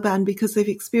Taliban because they've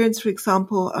experienced, for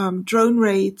example, drone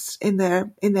raids in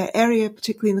their area,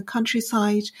 particularly in the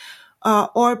countryside,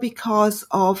 or because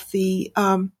of the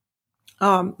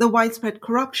widespread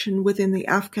corruption within the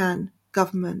Afghan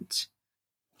government?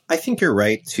 I think you're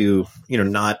right to,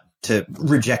 not to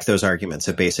reject those arguments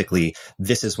of basically,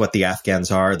 this is what the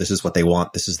Afghans are, this is what they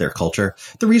want, this is their culture.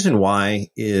 The reason why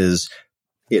is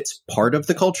it's part of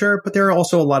the culture, but there are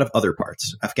also a lot of other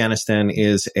parts. Afghanistan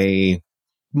is a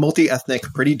multi-ethnic,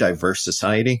 pretty diverse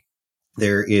society.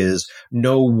 There is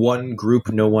no one group,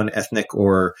 no one ethnic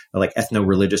or like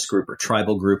ethno-religious group or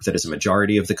tribal group that is a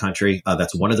majority of the country.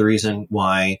 That's one of the reasons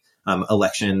why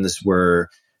elections were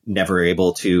never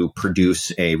able to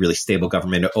produce a really stable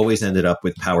government. It always ended up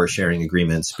with power sharing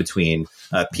agreements between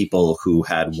people who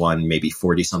had won maybe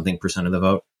 40-something% of the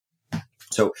vote.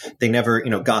 So they never,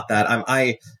 got that. I'm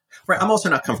also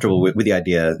not comfortable with the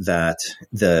idea that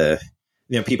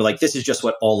people like, this is just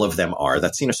what all of them are.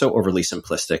 That's, so overly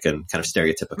simplistic and kind of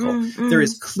stereotypical. There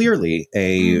is clearly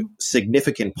a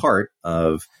significant part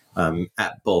of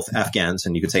at both Afghans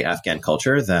and you could say Afghan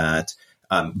culture that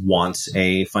wants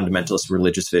a fundamentalist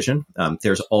religious vision.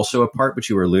 There's also a part which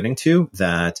you were alluding to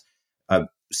that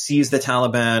sees the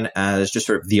Taliban as just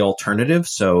sort of the alternative.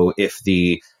 So if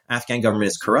the Afghan government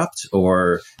is corrupt,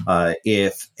 or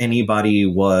if anybody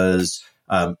was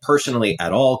personally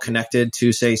at all connected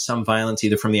to, say, some violence,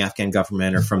 either from the Afghan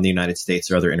government or from the United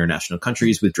States or other international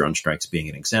countries, with drone strikes being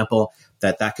an example,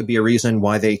 that could be a reason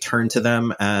why they turn to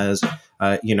them as,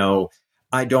 I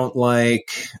don't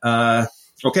like... I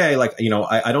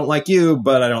don't like you,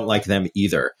 but I don't like them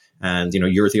either. And,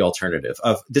 you're the alternative.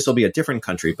 This will be a different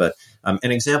country, but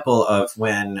an example of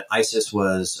when ISIS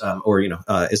was,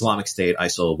 Islamic State,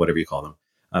 ISIL, whatever you call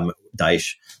them,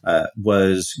 Daesh,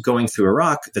 was going through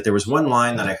Iraq, that there was one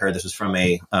line that I heard, this was from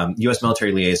a U.S.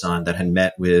 military liaison that had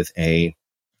met with a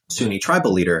Sunni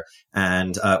tribal leader,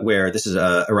 and where this is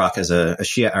Iraq has a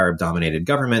Shia Arab-dominated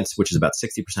government, which is about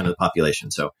 60% of the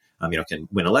population, so, can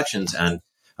win elections, and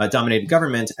dominated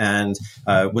government, and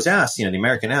was asked, the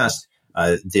American asked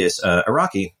this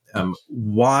Iraqi,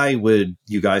 why would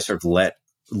you guys sort of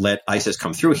let ISIS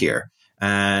come through here?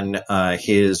 And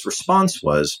his response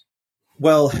was,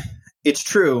 well, it's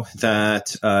true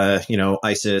that,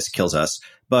 ISIS kills us,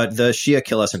 but the Shia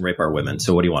kill us and rape our women.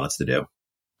 So what do you want us to do?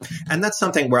 And that's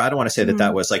something where I don't want to say that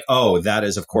that was like, oh, that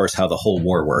is, of course, how the whole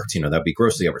war worked. That'd be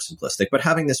grossly oversimplistic. But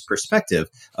having this perspective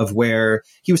of where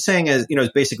he was saying is,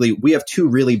 basically we have two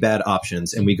really bad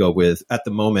options and we go with, at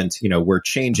the moment, we're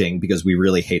changing because we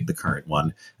really hate the current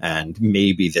one. And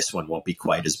maybe this one won't be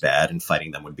quite as bad and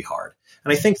fighting them would be hard.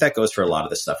 And I think that goes for a lot of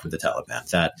the stuff with the Taliban,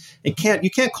 that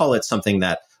you can't call it something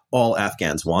that all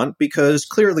Afghans want, because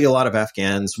clearly a lot of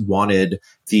Afghans wanted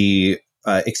the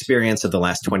experience of the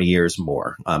last 20 years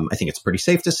more. I think it's pretty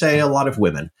safe to say a lot of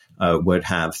women would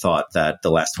have thought that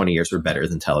the last 20 years were better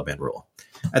than Taliban rule.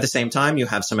 At the same time, you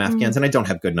have some Afghans, and I don't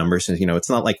have good numbers, and it's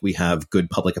not like we have good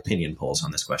public opinion polls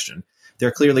on this question. There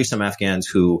are clearly some Afghans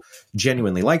who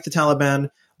genuinely like the Taliban,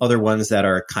 other ones that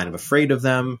are kind of afraid of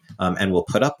them and will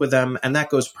put up with them. And that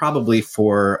goes probably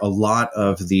for a lot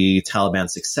of the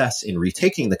Taliban success in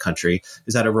retaking the country,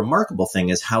 is that a remarkable thing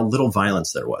is how little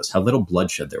violence there was, how little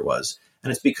bloodshed there was.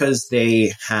 And it's because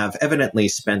they have evidently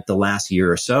spent the last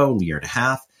year or so, year and a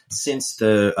half, since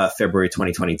the February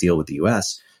 2020 deal with the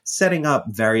U.S., setting up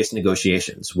various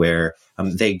negotiations where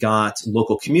they got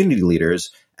local community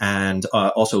leaders and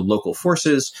also local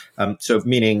forces, so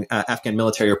meaning Afghan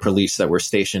military or police that were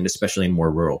stationed, especially in more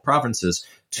rural provinces,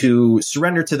 to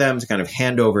surrender to them, to kind of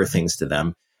hand over things to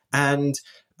them. And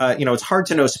it's hard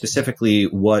to know specifically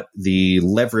what the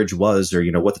leverage was or,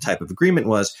 what the type of agreement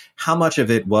was, how much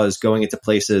of it was going into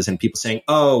places and people saying,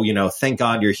 oh, thank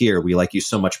God you're here. We like you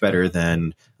so much better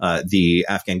than the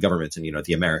Afghan government and,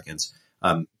 the Americans.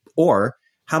 Or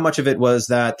how much of it was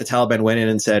that the Taliban went in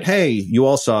and said, hey, you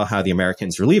all saw how the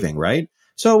Americans are leaving, right?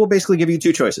 So we'll basically give you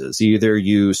two choices. Either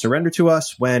you surrender to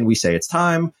us when we say it's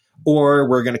time, or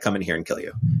we're going to come in here and kill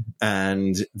you.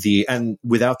 And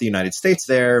without the United States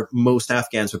there, most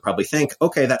Afghans would probably think,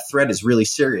 okay, that threat is really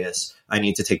serious. I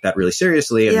need to take that really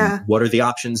seriously. And what are the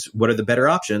options? What are the better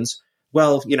options?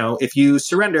 Well, if you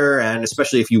surrender, and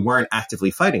especially if you weren't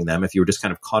actively fighting them, if you were just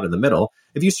kind of caught in the middle,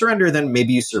 if you surrender, then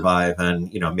maybe you survive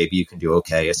and, maybe you can do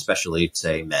okay, especially,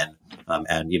 say, men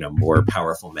and, more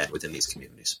powerful men within these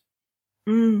communities.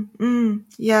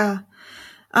 Yeah.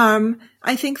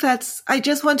 I think I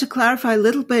just want to clarify a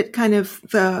little bit kind of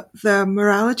the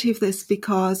morality of this,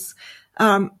 because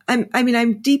I'm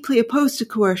deeply opposed to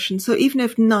coercion. So even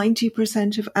if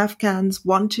 90% of Afghans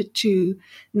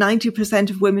 90%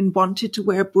 of women wanted to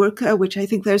wear burqa, which I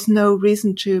think there's no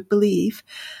reason to believe,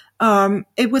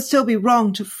 it would still be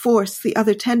wrong to force the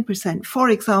other 10%, for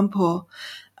example.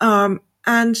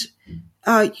 As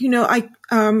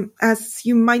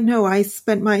you might know, I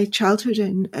spent my childhood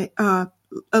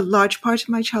a large part of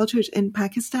my childhood in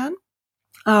Pakistan.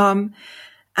 And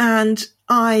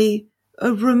I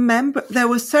remember there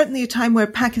was certainly a time where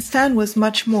Pakistan was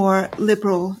much more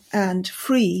liberal and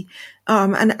free,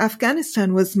 and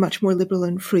Afghanistan was much more liberal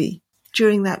and free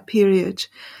during that period.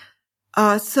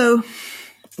 I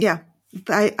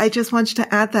just wanted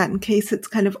to add that in case it's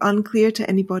kind of unclear to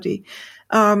anybody.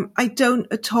 I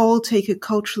don't at all take a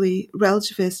culturally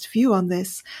relativist view on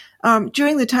this.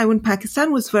 During the time when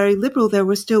Pakistan was very liberal, there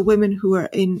were still women who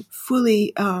were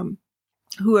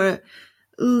who were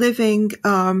living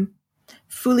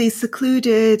fully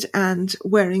secluded and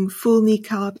wearing full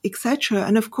niqab, etc.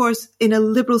 And of course, in a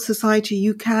liberal society,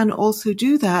 you can also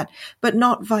do that, but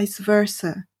not vice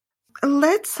versa.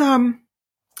 Let's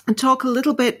talk a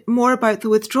little bit more about the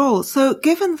withdrawal. So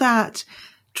given that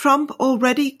Trump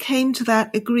already came to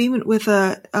that agreement with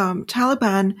the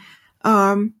Taliban,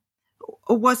 or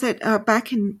was it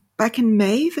back in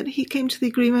May that he came to the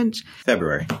agreement?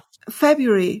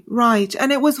 February, right.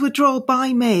 And it was withdrawal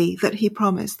by May that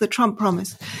Trump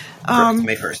promised. Correct,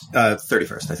 May 1st,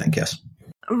 31st, I think, yes.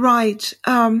 Right.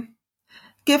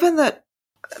 Given that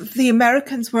the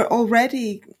Americans were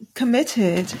already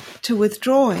committed to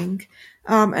withdrawing,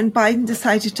 and Biden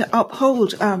decided to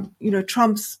uphold,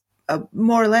 Trump's,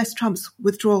 more or less Trump's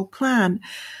withdrawal plan,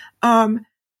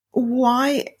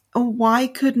 why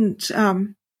couldn't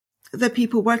the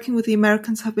people working with the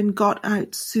Americans have been got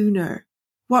out sooner?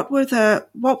 What were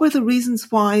the reasons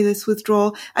why this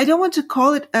withdrawal? I don't want to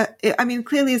call it,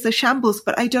 clearly it's a shambles,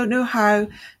 but I don't know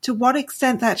to what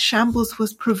extent that shambles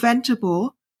was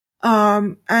preventable,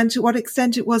 and to what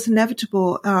extent it was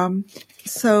inevitable.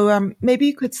 So maybe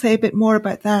you could say a bit more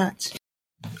about that.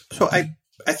 So I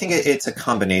think it's a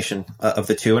combination of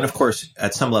the two. And of course,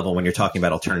 at some level, when you're talking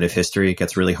about alternative history, it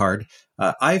gets really hard.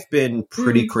 I've been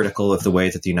pretty critical of the way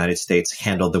that the United States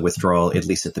handled the withdrawal, at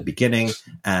least at the beginning.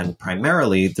 And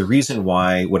primarily, the reason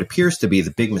why what appears to be the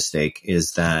big mistake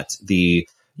is that the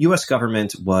U.S.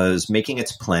 government was making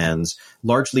its plans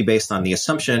largely based on the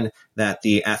assumption that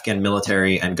the Afghan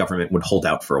military and government would hold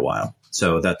out for a while.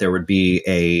 So that there would be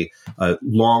a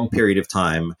long period of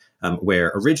time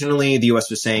where originally the U.S.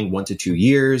 was saying 1 to 2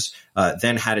 years,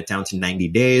 then had it down to 90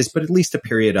 days, but at least a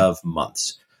period of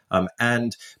months.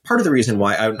 And part of the reason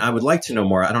why I would like to know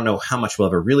more, I don't know how much we'll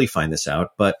ever really find this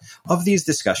out, but of these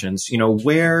discussions, so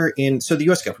the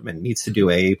U.S. government needs to do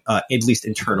at least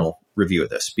internal review of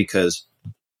this, because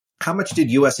how much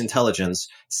did U.S. intelligence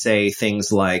say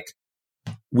things like,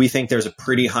 we think there's a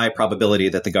pretty high probability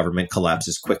that the government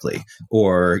collapses quickly,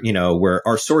 or, where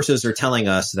our sources are telling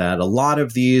us that a lot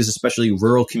of these, especially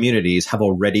rural communities, have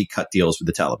already cut deals with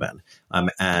the Taliban.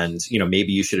 And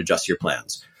maybe you should adjust your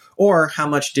plans. Or how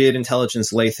much did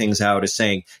intelligence lay things out as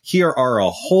saying, here are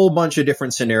a whole bunch of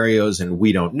different scenarios and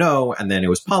we don't know. And then it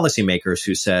was policymakers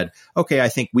who said, okay,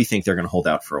 we think they're going to hold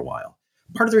out for a while.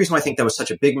 Part of the reason why I think that was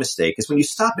such a big mistake is when you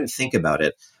stop and think about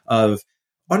it,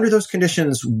 under those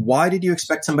conditions, why did you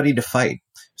expect somebody to fight?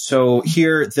 So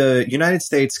here, the United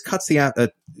States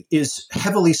is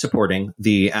heavily supporting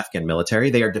the Afghan military.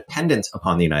 They are dependent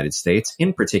upon the United States.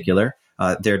 In particular,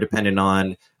 they're dependent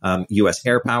on U.S.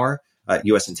 air power,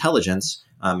 U.S. intelligence,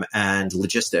 and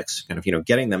logistics,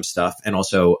 getting them stuff, and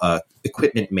also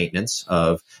equipment maintenance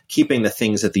of keeping the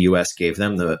things that the U.S. gave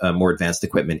them, the more advanced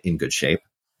equipment, in good shape.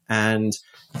 And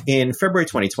in February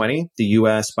 2020, the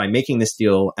U.S., by making this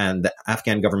deal, and the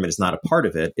Afghan government is not a part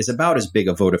of it, is about as big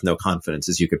a vote of no confidence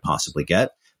as you could possibly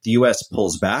get. The U.S.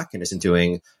 pulls back and isn't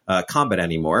doing combat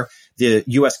anymore. The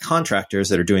U.S. contractors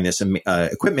that are doing this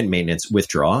equipment maintenance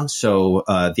withdraw. So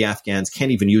the Afghans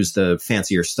can't even use the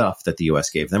fancier stuff that the U.S.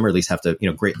 gave them, or at least have to,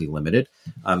 greatly limited.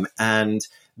 And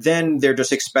then they're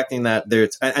just expecting that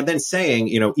and then saying,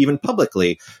 even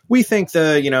publicly, we think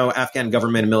the, Afghan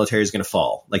government and military is going to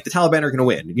fall. Like the Taliban are going to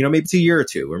win. Maybe it's a year or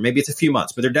two, or maybe it's a few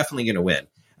months, but they're definitely going to win.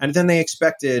 And then they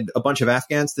expected a bunch of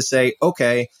Afghans to say,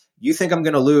 okay, you think I'm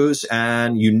going to lose,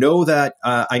 and that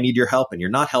I need your help, and you're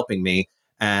not helping me.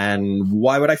 And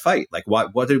why would I fight? Like,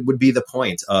 what would be the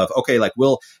point of, okay, like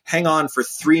we'll hang on for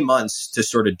 3 months to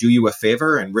sort of do you a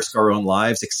favor and risk our own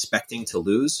lives expecting to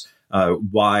lose?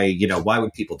 Why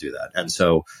would people do that? And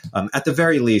so at the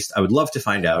very least, I would love to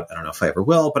find out, I don't know if I ever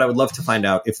will, but I would love to find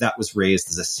out if that was raised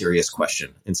as a serious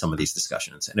question in some of these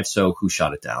discussions. And if so, who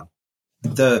shot it down?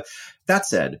 That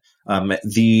said,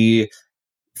 the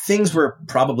things were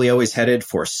probably always headed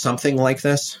for something like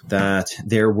this, that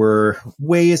there were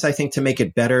ways, I think, to make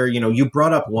it better. You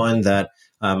brought up one that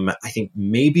I think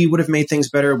maybe would have made things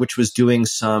better, which was doing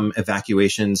some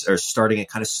evacuations or starting it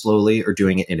kind of slowly or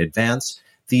doing it in advance.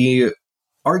 The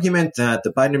argument that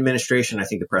the Biden administration, I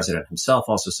think the president himself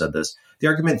also said this, the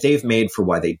argument they've made for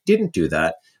why they didn't do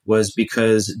that was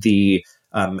because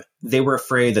they were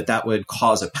afraid that would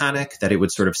cause a panic, that it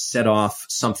would sort of set off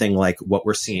something like what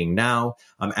we're seeing now.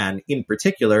 And in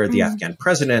particular, the Afghan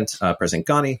president, President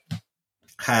Ghani,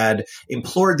 had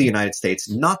implored the United States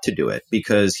not to do it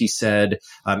because he said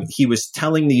he was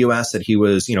telling the U.S. that he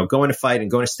was, going to fight and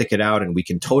going to stick it out, and we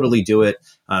can totally do it.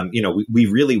 We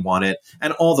really want it.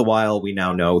 And all the while, we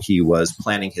now know he was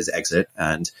planning his exit,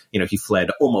 and, he fled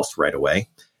almost right away.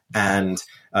 And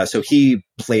so he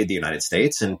played the United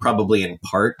States, and probably in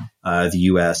part, the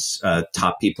U.S.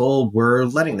 Top people were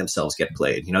letting themselves get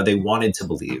played. They wanted to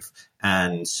believe.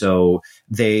 And so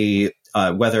they,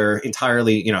 whether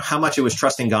entirely, how much it was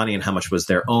trusting Ghani and how much was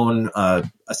their own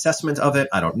assessment of it,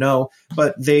 I don't know.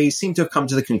 But they seem to have come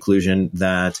to the conclusion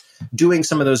that doing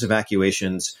some of those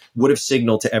evacuations would have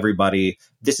signaled to everybody,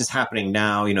 this is happening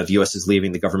now. The U.S. is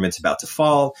leaving, the government's about to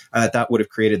fall. That would have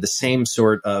created the same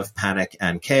sort of panic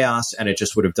and chaos, and it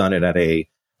just would have done it at a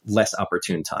less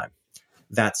opportune time.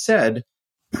 That said,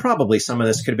 probably some of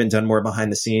this could have been done more behind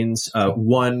the scenes.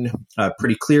 One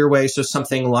pretty clear way, so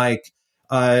something like,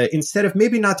 instead of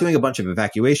maybe not doing a bunch of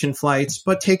evacuation flights,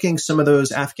 but taking some of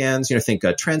those Afghans, think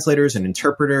translators and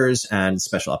interpreters and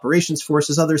special operations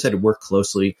forces, others that would work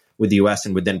closely with the U.S.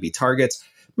 and would then be targets.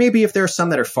 Maybe if there are some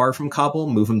that are far from Kabul,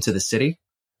 move them to the city,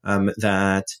 where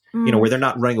they're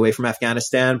not running away from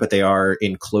Afghanistan, but they are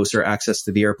in closer access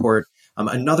to the airport.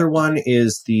 Another one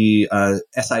is the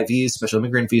SIVs, special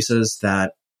immigrant visas,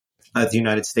 that the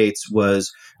United States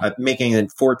was making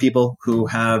for people who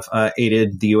have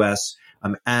aided the U.S.,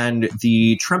 and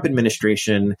the Trump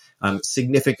administration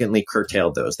significantly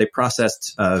curtailed those. They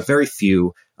processed very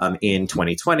few in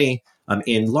 2020,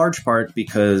 in large part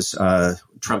because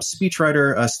Trump's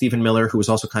speechwriter, Stephen Miller, who was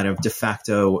also kind of de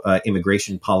facto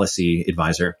immigration policy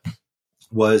advisor,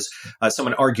 was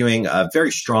someone arguing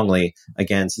very strongly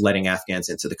against letting Afghans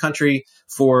into the country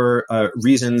for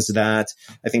reasons that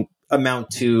I think amount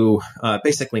to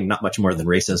basically not much more than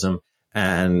racism.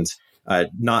 And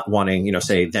not wanting,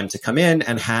 say them to come in,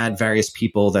 and had various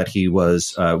people that he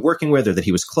was working with or that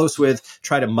he was close with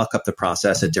try to muck up the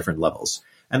process at different levels.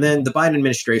 And then the Biden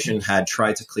administration had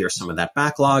tried to clear some of that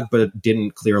backlog, but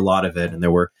didn't clear a lot of it. And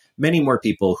there were many more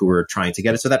people who were trying to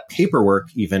get it. So that paperwork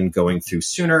even going through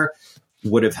sooner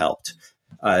would have helped.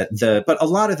 But a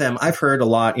lot of them, I've heard a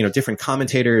lot, different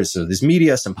commentators, so there's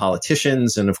media, some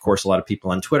politicians, and of course, a lot of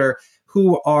people on Twitter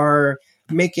who are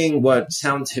making what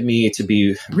sound to me to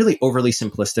be really overly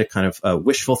simplistic, kind of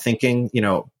wishful thinking,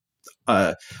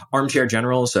 armchair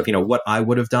generals of, what I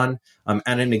would have done.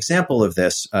 And an example of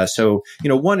this. So,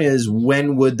 one is,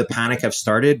 when would the panic have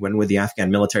started? When would the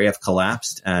Afghan military have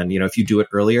collapsed? And, if you do it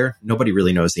earlier, nobody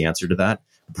really knows the answer to that.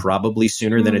 Probably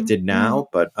sooner than it did now,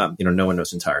 but, no one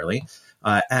knows entirely.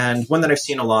 And one that I've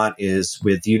seen a lot is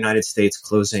with the United States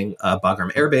closing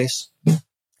Bagram Air Base,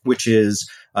 which is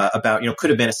about, could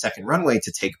have been a second runway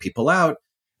to take people out.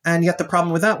 And yet the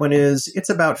problem with that one is it's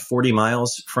about 40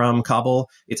 miles from Kabul.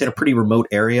 It's in a pretty remote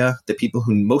area.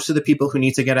 Most of the people who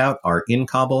need to get out are in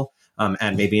Kabul,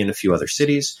 and maybe in a few other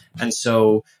cities. And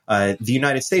so the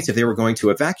United States, if they were going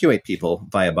to evacuate people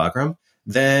via Bagram,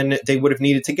 then they would have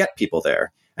needed to get people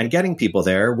there. And getting people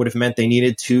there would have meant they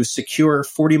needed to secure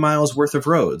 40 miles worth of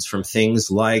roads from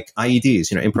things like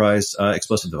IEDs, improvised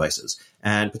explosive devices,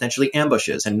 and potentially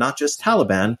ambushes, and not just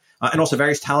Taliban, and also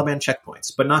various Taliban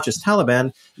checkpoints, but not just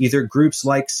Taliban, either groups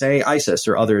like, say, ISIS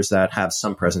or others that have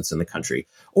some presence in the country,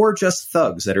 or just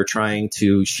thugs that are trying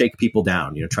to shake people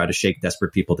down, try to shake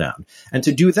desperate people down. And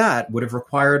to do that would have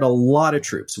required a lot of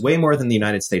troops, way more than the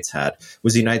United States had.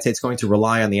 Was the United States going to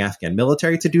rely on the Afghan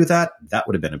military to do that? That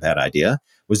would have been a bad idea.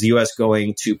 Was the U.S.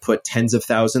 going to put tens of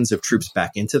thousands of troops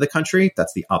back into the country?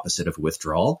 That's the opposite of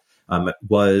withdrawal.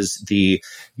 Was the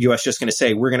U.S. just going to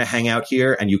say, we're going to hang out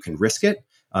here and you can risk it?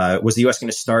 Was the U.S. going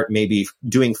to start maybe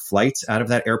doing flights out of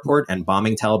that airport and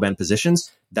bombing Taliban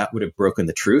positions? That would have broken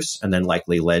the truce and then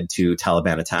likely led to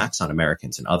Taliban attacks on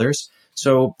Americans and others.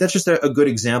 So that's just a good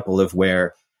example of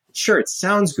where, sure, it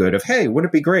sounds good of, hey,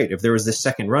 wouldn't it be great if there was this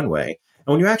second runway?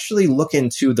 And when you actually look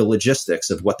into the logistics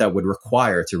of what that would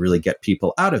require to really get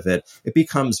people out of it, it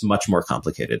becomes much more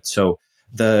complicated. So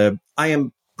I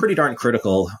am pretty darn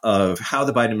critical of how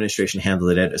the Biden administration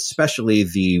handled it, especially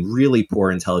the really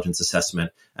poor intelligence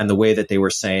assessment and the way that they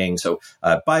were saying. So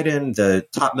Biden, the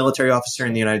top military officer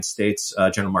in the United States,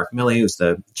 General Mark Milley, who's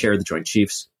the chair of the Joint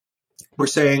Chiefs, were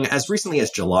saying as recently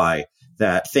as July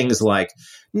that things like,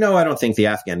 no, I don't think the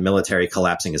Afghan military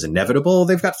collapsing is inevitable.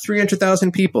 They've got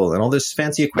 300,000 people and all this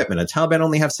fancy equipment, and Taliban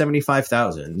only have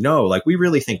 75,000. No, we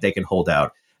really think they can hold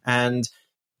out. And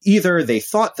either they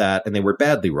thought that and they were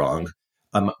badly wrong,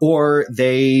 or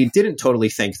they didn't totally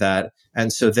think that.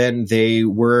 And so then they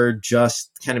were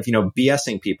just kind of,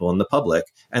 BSing people in the public.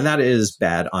 And that is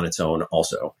bad on its own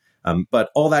also. But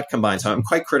all that combined, so I'm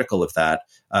quite critical of that.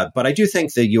 But I do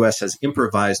think the U.S. has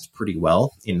improvised pretty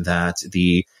well in that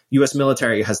the U.S.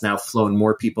 military has now flown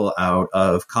more people out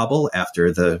of Kabul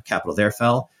after the capital there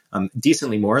fell,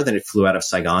 decently more than it flew out of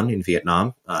Saigon in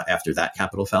Vietnam after that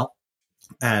capital fell.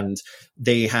 And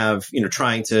they have,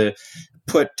 trying to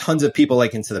put tons of people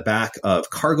into the back of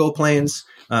cargo planes,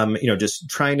 just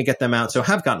trying to get them out. So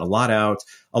have gotten a lot out,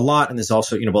 and there's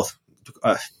also, both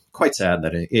quite sad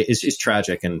that it is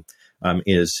tragic and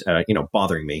is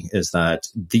bothering me is that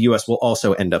the U.S. will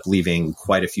also end up leaving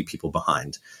quite a few people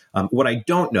behind. What I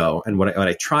don't know, and what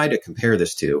I try to compare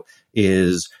this to,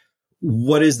 is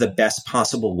what is the best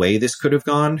possible way this could have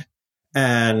gone.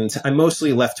 And I'm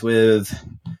mostly left with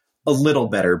a little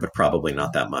better, but probably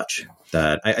not that much.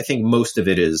 That I think most of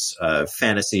it is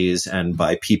fantasies, and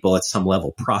by people at some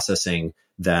level processing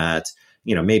that,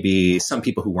 maybe some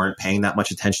people who weren't paying that much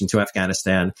attention to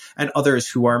Afghanistan, and others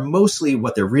who are mostly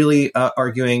what they're really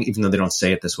arguing, even though they don't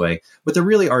say it this way, what they're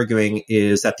really arguing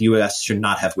is that the U.S. should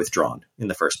not have withdrawn in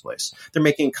the first place. They're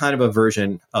making kind of a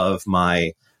version of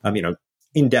my,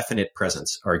 indefinite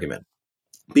presence argument.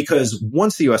 Because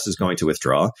once the U.S. is going to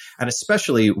withdraw, and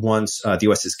especially once the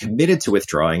U.S. is committed to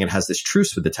withdrawing and has this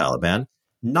truce with the Taliban,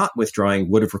 not withdrawing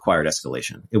would have required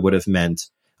escalation. It would have meant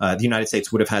the United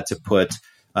States would have had to put,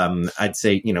 I'd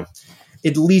say,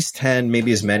 at least 10,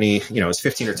 maybe as many, as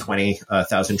 15 or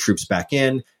 20,000 troops back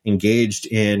in, engaged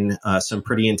in some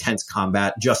pretty intense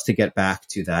combat just to get back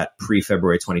to that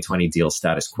pre-February 2020 deal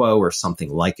status quo or something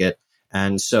like it.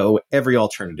 And so every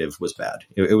alternative was bad.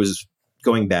 It was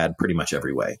going bad pretty much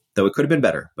every way, though it could have been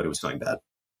better, but it was going bad.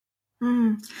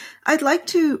 I'd like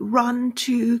to run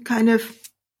to kind of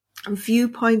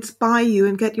viewpoints by you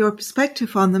and get your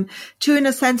perspective on them. Two, in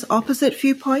a sense, opposite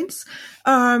viewpoints.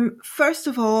 First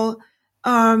of all,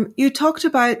 you talked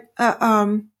about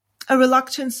a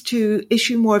reluctance to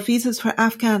issue more visas for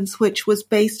Afghans, which was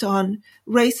based on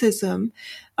racism.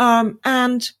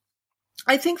 And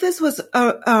I think this was,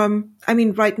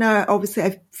 right now, obviously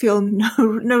I feel no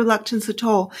reluctance at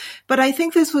all, but I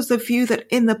think this was a view that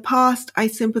in the past I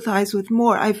sympathize with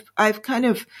more. I've kind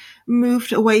of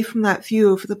moved away from that view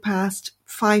over the past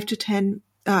 5 to 10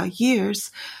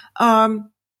 years,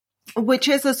 which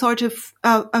is a sort of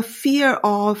a fear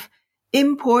of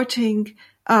importing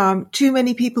too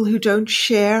many people who don't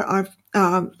share our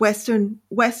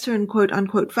Western quote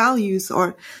unquote values,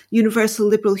 or universal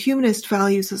liberal humanist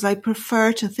values, as I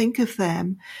prefer to think of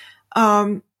them,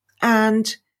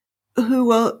 and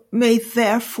who may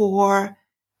therefore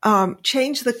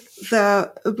change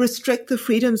restrict the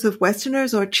freedoms of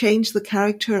Westerners, or change the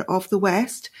character of the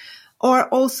West, or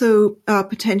also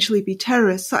potentially be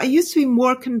terrorists. So I used to be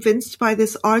more convinced by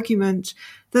this argument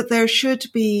that there should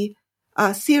be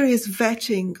serious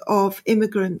vetting of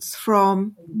immigrants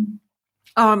from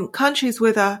countries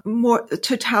with a more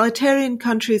totalitarian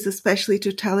countries, especially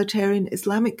totalitarian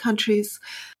Islamic countries,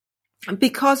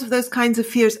 because of those kinds of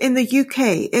fears. In the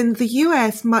UK, in the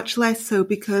US, much less so,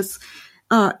 because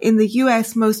in the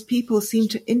US, most people seem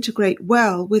to integrate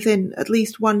well within at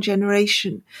least one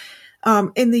generation.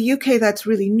 In the UK, that's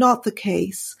really not the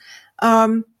case.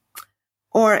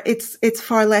 Or it's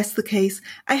far less the case.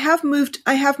 I have moved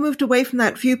away from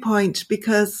that viewpoint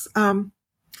because,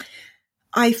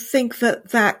 I think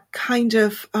that kind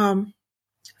of,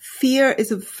 fear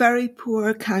is a very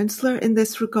poor counselor in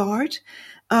this regard.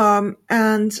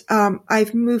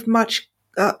 I've moved much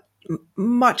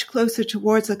closer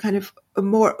towards a kind of a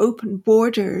more open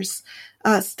borders,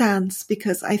 stance,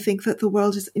 because I think that the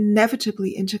world is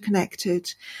inevitably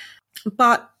interconnected.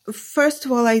 But first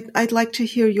of all, I'd like to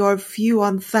hear your view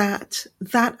on that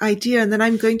idea, and then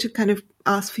I'm going to kind of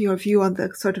ask for your view on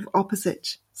the sort of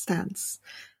opposite stance.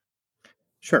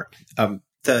 Sure.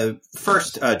 The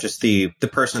first, just the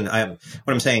person, when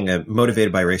I'm saying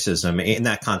motivated by racism, in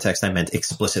that context, I meant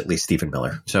explicitly Stephen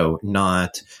Miller. So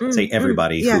not, say,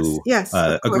 everybody who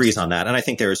agrees on that. And I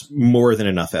think there's more than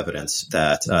enough evidence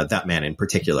that that man in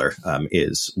particular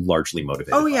is largely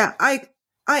motivated. Oh, yeah.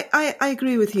 I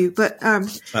agree with you. But I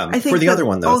think for the other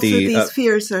one, though, also these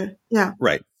fears are,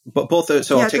 right. But both,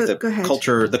 I'll take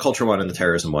the culture one and the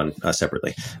terrorism one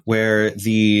separately, where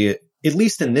at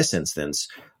least in this instance,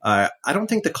 I don't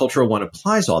think the cultural one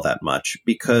applies all that much,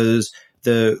 because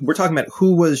we're talking about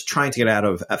who was trying to get out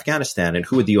of Afghanistan and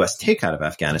who would the U.S. take out of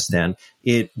Afghanistan.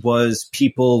 It was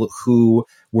people who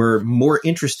were more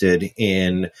interested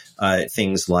in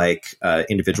things like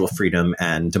individual freedom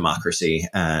and democracy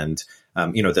and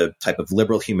the type of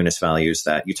liberal humanist values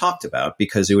that you talked about,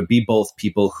 because it would be both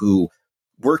people who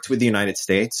worked with the United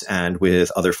States and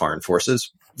with other foreign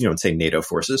forces, say NATO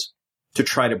forces, to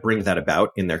try to bring that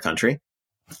about in their country.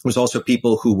 It was also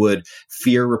people who would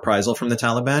fear reprisal from the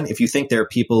Taliban. If you think there are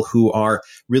people who are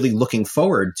really looking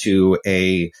forward to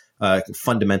a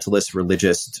fundamentalist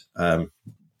religious,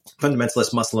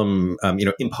 fundamentalist Muslim,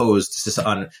 imposed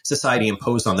on society,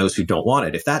 imposed on those who don't want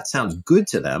it, if that sounds good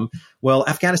to them, well,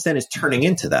 Afghanistan is turning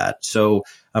into that. So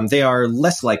they are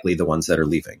less likely the ones that are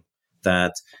leaving.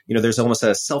 That, there's almost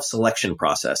a self-selection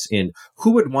process in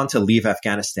who would want to leave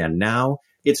Afghanistan now.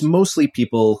 It's mostly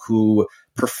people who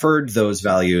preferred those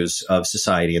values of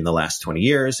society in the last 20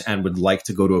 years and would like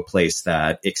to go to a place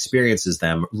that experiences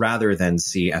them rather than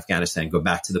see Afghanistan go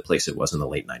back to the place it was in the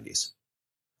late 90s.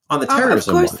 On the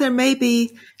terrorism of course, there may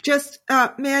be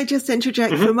may I just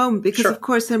interject for a moment? Because of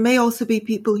course, there may also be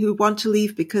people who want to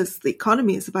leave because the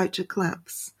economy is about to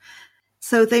collapse.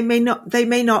 So they may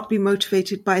not be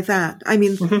motivated by that. I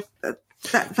mean,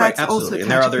 that's right, absolutely. Also,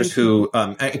 and there are others who,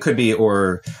 it could be,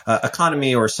 or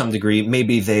economy, or some degree,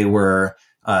 maybe they were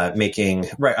making,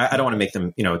 right, I don't want to make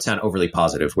them, sound overly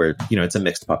positive where, it's a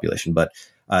mixed population, but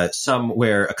some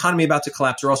where economy about to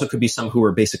collapse, or also could be some who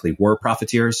were basically war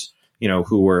profiteers,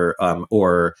 who were, who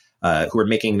were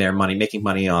making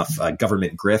money off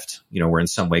government grift, were in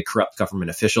some way corrupt government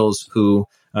officials who,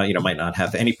 might not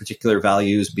have any particular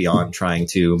values beyond trying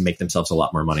to make themselves a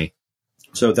lot more money.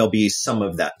 So there'll be some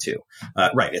of that too.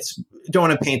 Right. Don't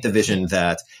want to paint the vision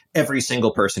that every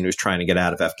single person who's trying to get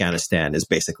out of Afghanistan is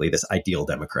basically this ideal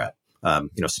Democrat,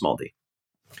 small d.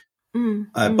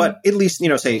 But at least,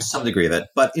 say some degree of it.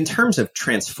 But in terms of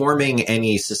transforming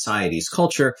any society's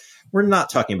culture, we're not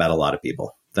talking about a lot of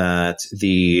people. So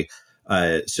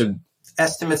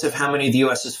estimates of how many the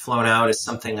U.S. has flown out is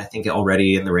something I think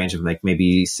already in the range of like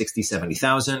maybe 60,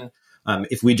 70,000.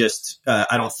 If we just,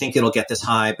 I don't think it'll get this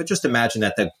high, but just imagine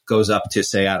that goes up to,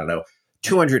 say, I don't know,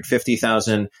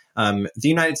 250,000. The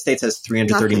United States has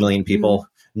 330 million people.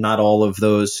 not all of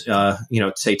those,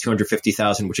 say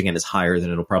 250,000, which again is higher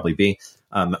than it'll probably be,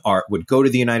 would go to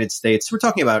the United States. We're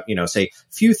talking about, say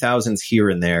few thousands here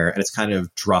and there, and it's kind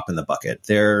of drop in the bucket.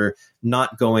 They're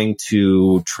not going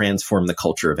to transform the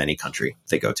culture of any country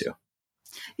they go to.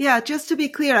 Yeah, just to be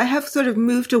clear, I have sort of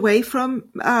moved away from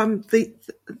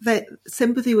the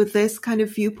sympathy with this kind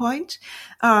of viewpoint,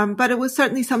 but it was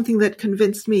certainly something that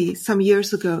convinced me some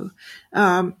years ago.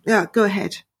 Yeah, go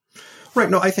ahead. Right.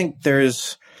 No, I think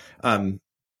there's.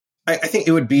 I think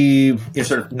it would be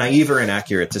sort of naive or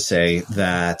inaccurate to say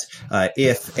that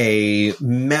if a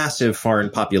massive foreign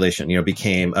population,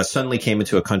 suddenly came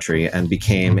into a country and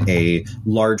became a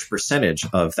large percentage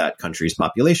of that country's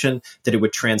population, that it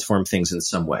would transform things in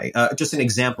some way. Just an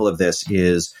example of this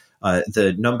is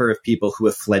the number of people who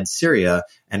have fled Syria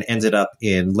and ended up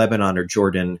in Lebanon or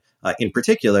Jordan in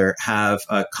particular have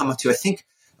come up to, I think,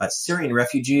 Syrian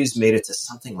refugees made it to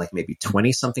something like maybe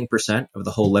 20-something% of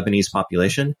the whole Lebanese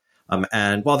population.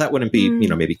 And while that wouldn't be,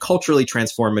 maybe culturally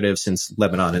transformative, since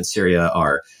Lebanon and Syria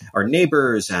are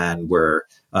neighbors and were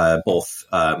both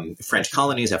French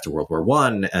colonies after World War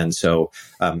I, and so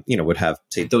would have,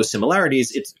 say, those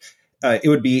similarities. It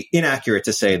would be inaccurate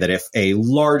to say that if a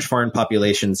large foreign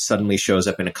population suddenly shows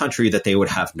up in a country, that they would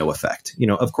have no effect.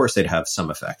 Of course, they'd have some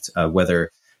effect,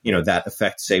 whether that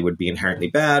effect, say, would be inherently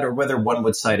bad, or whether one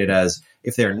would cite it as,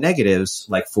 if they're negatives,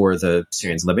 like for the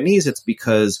Syrians, Lebanese, it's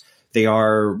because they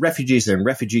are refugees, they're in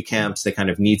refugee camps, they kind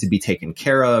of need to be taken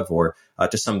care of, or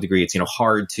to some degree, it's,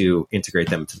 hard to integrate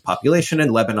them into the population.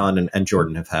 And Lebanon and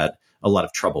Jordan have had a lot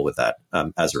of trouble with that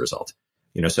as a result.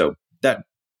 So that,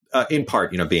 in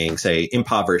part, being, say,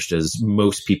 impoverished as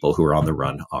most people who are on the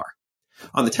run are.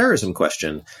 On the terrorism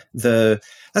question,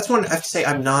 that's one I have to say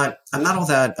I'm not all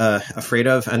that afraid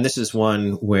of, and this is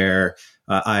one where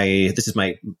this is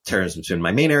my terrorism's been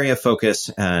my main area of focus,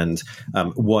 and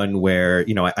one where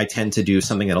I tend to do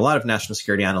something that a lot of national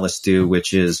security analysts do,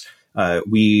 which is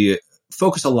we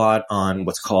focus a lot on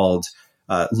what's called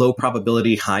low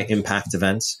probability, high impact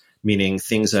events, meaning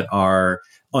things that are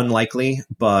unlikely,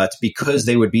 but because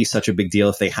they would be such a big deal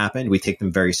if they happened, we take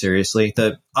them very seriously.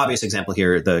 The obvious example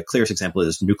here, the clearest example,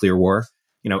 is nuclear war.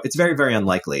 It's very, very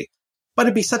unlikely, but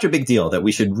it'd be such a big deal that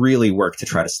we should really work to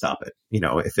try to stop it.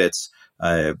 If it's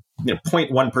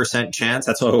 0.1% chance,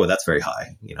 that's very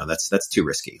high. That's too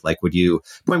risky. Like,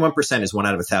 0.1% is 1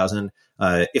 out of 1,000.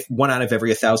 If 1 out of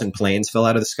every 1,000 planes fell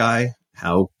out of the sky,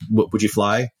 what would you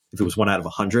fly? If it was 1 out of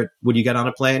 100, would you get on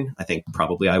a plane? I think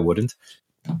probably I wouldn't.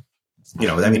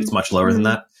 It's much lower than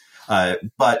that.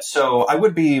 But so I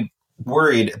would be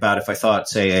worried about if I thought,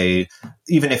 say,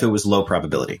 even if it was low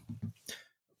probability.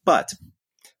 But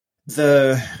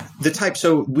the type,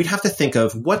 so we'd have to think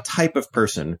of what type of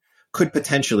person could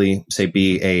potentially, say,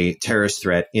 be a terrorist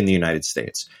threat in the United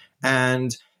States.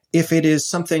 And if it is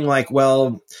something like,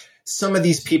 well, some of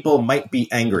these people might be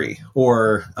angry,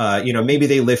 or, maybe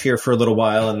they live here for a little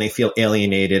while and they feel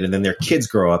alienated, and then their kids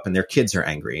grow up and their kids are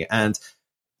angry. And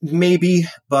maybe,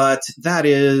 but that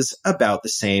is about the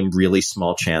same really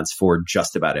small chance for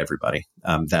just about everybody.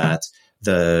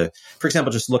 For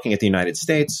example, just looking at the United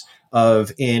States,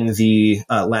 in the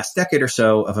last decade or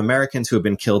so, of Americans who have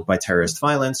been killed by terrorist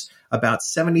violence, about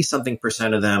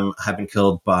 70-something% of them have been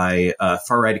killed by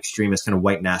far-right extremist, kind of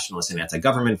white nationalist and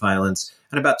anti-government violence,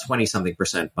 and about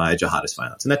 20-something% by jihadist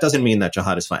violence. And that doesn't mean that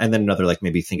jihadist violence, and then another,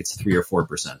 maybe think it's 3 or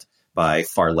 4% by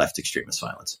far-left extremist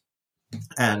violence.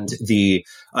 And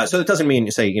so it doesn't mean,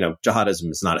 say,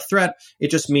 jihadism is not a threat. It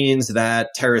just means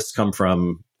that terrorists come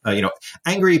from,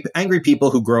 angry people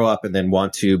who grow up and then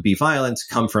want to be violent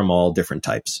come from all different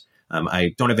types.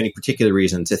 I don't have any particular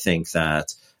reason to think that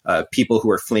people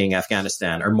who are fleeing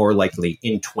Afghanistan are more likely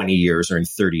in 20 years or in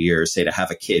 30 years, say, to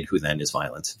have a kid who then is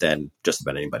violent than just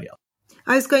about anybody else.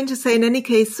 I was going to say, in any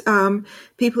case,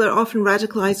 people are often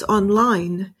radicalized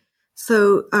online.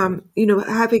 So,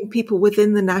 having people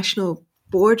within the national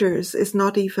borders is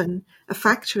not even a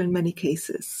factor in many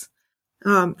cases.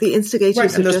 The instigators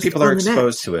right, and are those just people are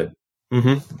exposed to it.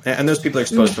 Mm-hmm. And those people are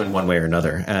exposed to it in one way or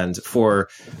another. And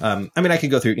I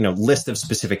could go through, list of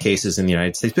specific cases in the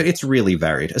United States, but it's really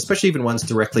varied, especially even ones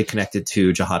directly connected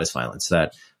to jihadist violence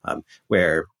that,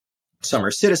 where some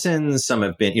are citizens, some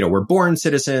have been, were born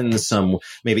citizens, some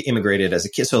maybe immigrated as a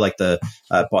kid. So like the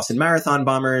Boston Marathon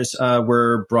bombers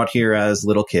were brought here as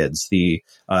little kids. The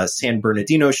San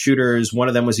Bernardino shooters, one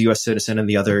of them was a U.S. citizen and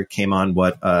the other came on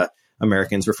what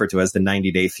Americans refer to as the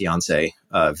 90-day fiancé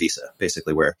visa,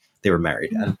 basically where they were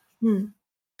married. And,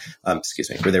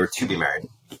 where they were to be married.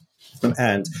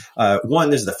 And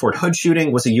there's the Fort Hood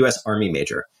shooting, was a U.S. Army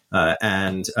major.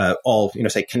 All,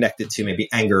 say, connected to maybe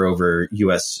anger over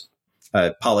U.S.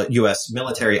 U.S.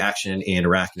 military action in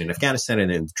Iraq and in Afghanistan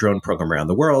and in the drone program around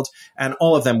the world. And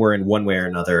all of them were in one way or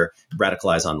another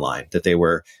radicalized online, that they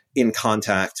were in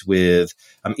contact with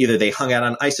either they hung out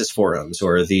on ISIS forums,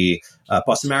 or the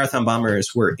Boston Marathon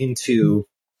bombers were into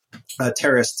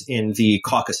terrorists in the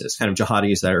Caucasus, kind of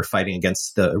jihadis that are fighting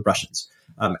against the Russians.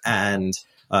 And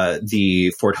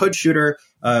the Fort Hood shooter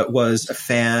was a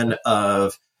fan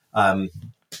of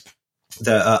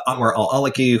the Anwar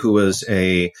al-Awlaki, who was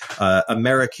a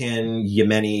American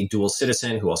Yemeni dual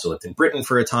citizen who also lived in Britain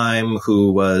for a time,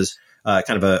 who was kind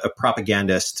of a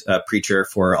propagandist preacher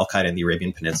for Al-Qaeda in the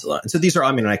Arabian Peninsula. And so these are,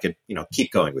 I mean, I could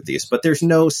keep going with these, but there's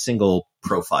no single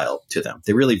profile to them.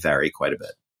 They really vary quite a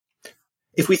bit.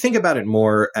 If we think about it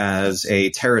more as a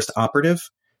terrorist operative,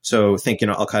 so think,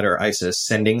 Al-Qaeda or ISIS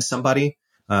sending somebody,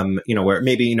 where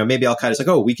maybe Al-Qaeda is like,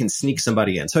 oh, we can sneak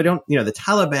somebody in. So I don't, the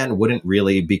Taliban wouldn't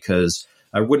really, because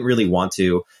I wouldn't really want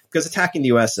to, because attacking the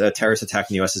U.S., a terrorist attack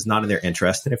in the U.S. is not in their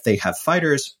interest. And if they have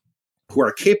fighters who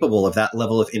are capable of that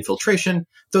level of infiltration,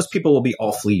 those people will be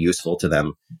awfully useful to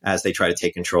them as they try to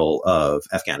take control of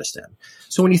Afghanistan.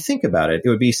 So when you think about it, it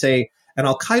would be, say, an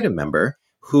Al-Qaeda member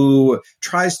who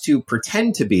tries to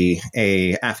pretend to be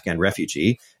a Afghan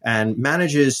refugee and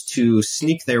manages to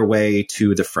sneak their way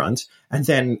to the front and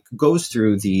then goes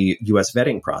through the U.S.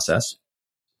 vetting process,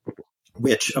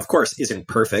 which, of course, isn't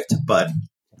perfect, but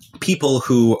people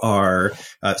who are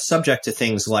subject to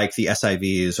things like the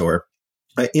SIVs or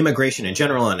immigration in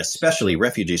general, and especially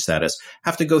refugee status,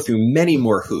 have to go through many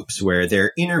more hoops where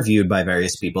they're interviewed by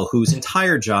various people whose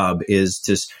entire job is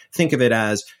to think of it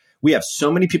as, we have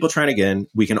so many people trying to get in,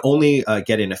 we can only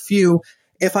get in a few.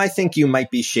 If I think you might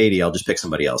be shady, I'll just pick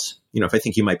somebody else. If I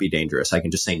think you might be dangerous, I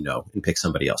can just say no and pick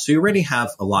somebody else. So you already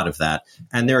have a lot of that.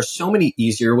 And there are so many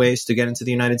easier ways to get into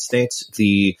the United States.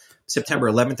 The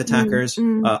September 11th attackers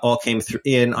all came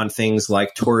in on things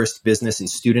like tourist, business, and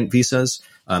student visas.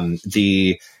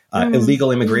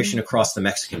 Illegal immigration across the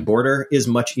Mexican border is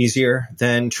much easier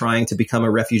than trying to become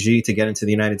a refugee to get into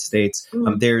the United States.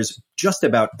 There's just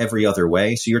about every other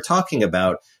way. So you're talking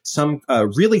about some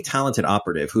really talented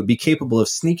operative who'd be capable of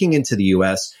sneaking into the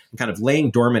U.S. and kind of laying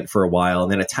dormant for a while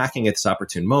and then attacking at this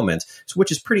opportune moment,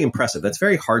 which is pretty impressive. That's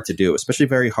very hard to do, especially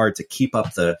very hard to keep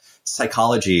up the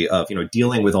psychology of,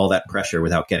 dealing with all that pressure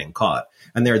without getting caught.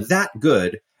 And they're that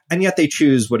good. And yet they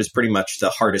choose what is pretty much the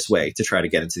hardest way to try to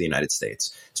get into the United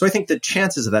States. So I think the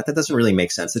chances of that doesn't really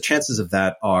make sense. The chances of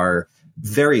that are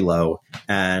very low.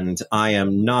 And I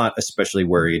am not especially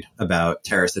worried about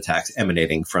terrorist attacks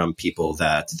emanating from people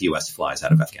that the U.S. flies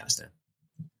out of Afghanistan.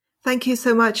 Thank you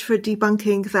so much for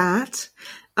debunking that.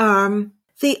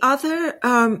 The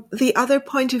other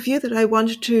point of view that I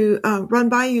wanted to run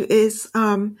by you is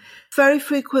very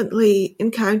frequently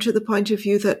encounter the point of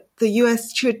view that the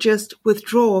US should just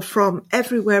withdraw from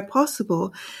everywhere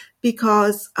possible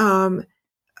because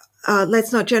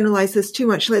let's not generalize this too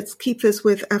much. Let's keep this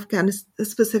with Afghanistan,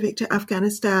 specific to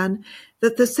Afghanistan,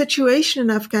 that the situation in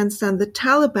Afghanistan, the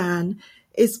Taliban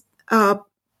is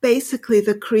basically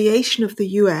the creation of the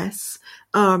US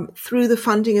through the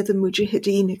funding of the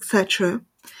Mujahideen, etc.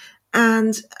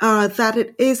 And that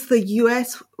it is the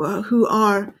US who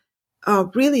are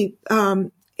really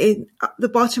in the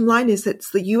bottom line is it's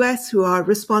the US who are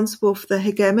responsible for the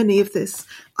hegemony of this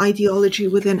ideology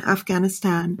within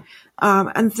Afghanistan.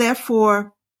 And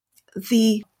therefore,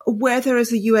 where there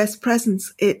is a US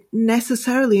presence, it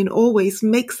necessarily and always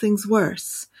makes things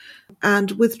worse.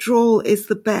 And withdrawal is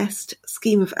the best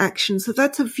scheme of action. So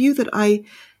that's a view that I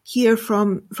hear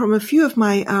from a few of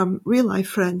my real life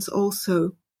friends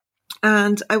also.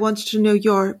 And I wanted to know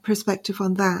your perspective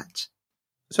on that.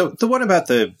 So the one about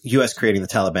the U.S. creating the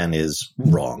Taliban is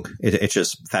wrong. It's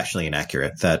just factually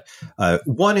inaccurate. That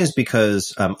one is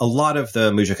because a lot of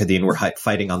the Mujahideen were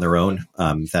fighting on their own.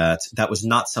 That was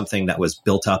not something that was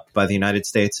built up by the United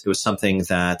States. It was something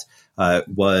that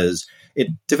it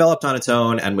developed on its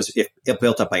own and was it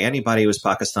built up by anybody. It was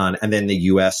Pakistan. And then the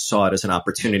U.S. saw it as an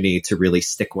opportunity to really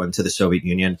stick one to the Soviet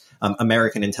Union.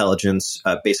 American intelligence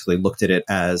basically looked at it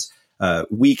as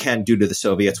we can do to the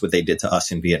Soviets what they did to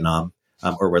us in Vietnam.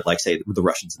 Or what, say, the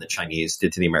Russians and the Chinese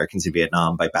did to the Americans in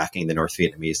Vietnam by backing the North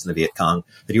Vietnamese and the Viet Cong,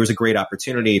 that here was a great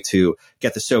opportunity to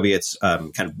get the Soviets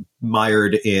kind of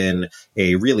mired in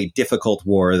a really difficult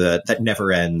war that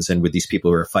never ends, and with these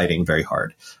people who are fighting very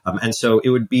hard. And so it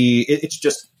would be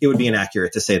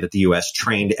inaccurate to say that the U.S.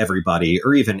 trained everybody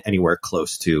or even anywhere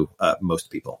close to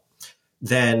most people.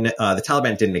 Then the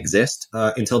Taliban didn't exist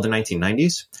until the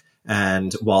 1990s.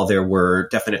 And while there were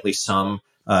definitely some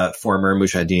former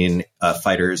Mujahideen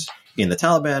fighters in the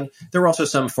Taliban, there were also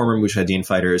some former Mujahideen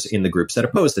fighters in the groups that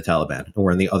opposed the Taliban and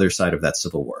were on the other side of that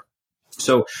civil war.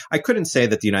 So I couldn't say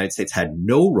that the United States had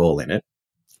no role in it.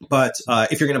 But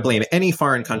if you're going to blame any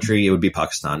foreign country, it would be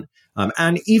Pakistan.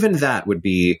 And even that would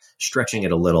be stretching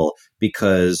it a little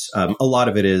because a lot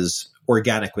of it is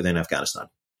organic within Afghanistan.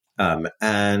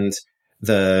 And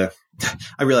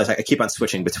I realize I keep on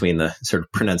switching between the sort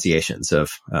of pronunciations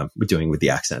of doing with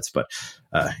the accents, but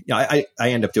I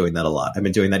end up doing that a lot. I've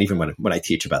been doing that even when I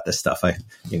teach about this stuff. I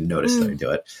notice that I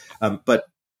do it. But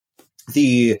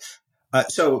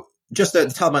so just the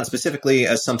Taliban specifically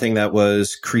as something that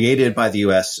was created by the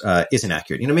U.S. Is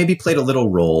inaccurate. Maybe played a little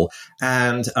role.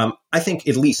 And I think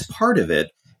at least part of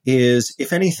it is,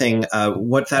 if anything,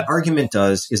 what that argument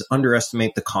does is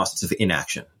underestimate the costs of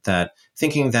inaction. That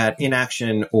thinking that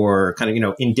inaction or kind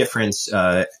of, indifference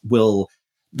will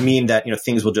mean that,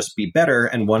 things will just be better.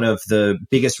 And one of the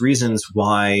biggest reasons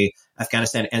why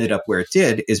Afghanistan ended up where it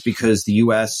did is because the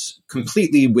U.S.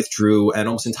 completely withdrew and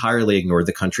almost entirely ignored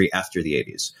the country after the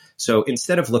 80s. So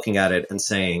instead of looking at it and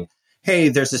saying, hey,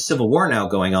 there's a civil war now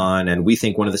going on and we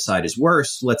think one of the side is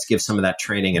worse, let's give some of that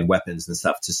training and weapons and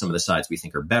stuff to some of the sides we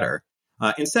think are better.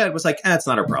 Instead, it was like, it's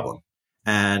not our problem.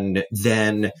 And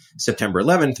then September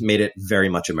 11th made it very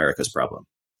much America's problem.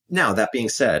 Now, that being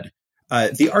said,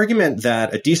 the argument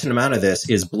that a decent amount of this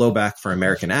is blowback for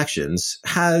American actions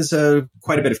has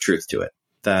quite a bit of truth to it.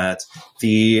 That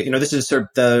this is sort of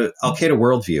the Al-Qaeda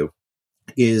worldview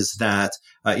is that,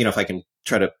 if I can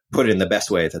try to put it in the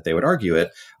best way that they would argue it,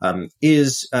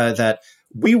 is that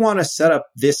we want to set up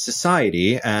this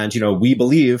society. And, we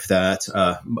believe that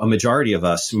a majority of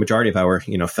our,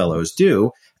 fellows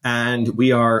do. And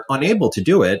we are unable to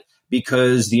do it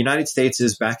because the United States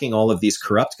is backing all of these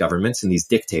corrupt governments and these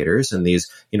dictators and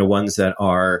these, ones that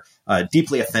are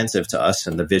deeply offensive to us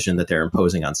and the vision that they're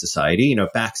imposing on society.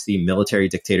 It backs the military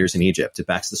dictators in Egypt. It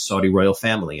backs the Saudi royal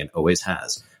family and always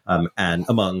has, and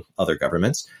among other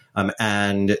governments.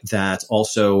 And that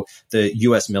also the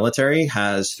U.S. military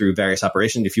has, through various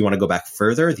operations, if you want to go back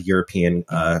further, the European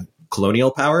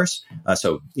colonial powers.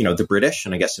 So, the British,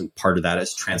 and I guess part of that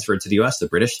is transferred to the U.S., the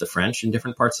British, the French in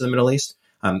different parts of the Middle East.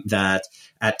 That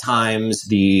at times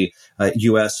the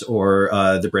U.S. or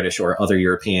the British or other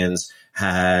Europeans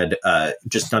had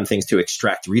just done things to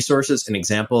extract resources. An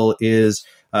example is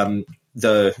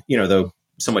the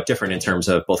somewhat different in terms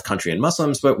of both country and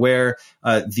Muslims, but where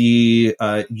the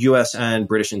U.S. and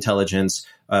British intelligence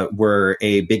were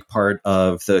a big part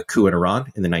of the coup in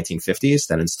Iran in the 1950s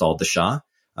that installed the Shah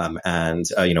and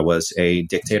was a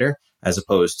dictator, as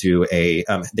opposed to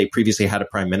they previously had a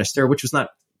prime minister, which was not.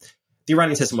 The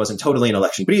Iranian system wasn't totally an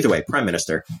election, but either way, prime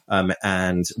minister,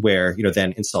 and where,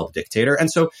 then installed the dictator.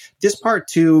 And so this part,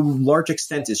 to large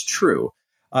extent, is true.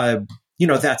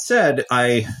 That said,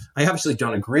 I obviously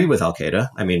don't agree with Al-Qaeda.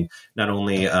 I mean, not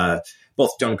only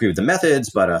both don't agree with the methods,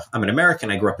 but I'm an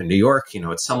American. I grew up in New York.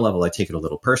 At some level, I take it a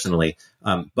little personally.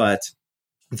 But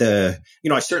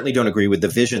I certainly don't agree with the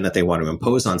vision that they want to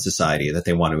impose on society, that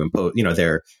they want to impose,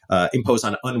 they're impose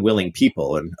on unwilling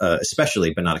people, and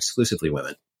especially, but not exclusively,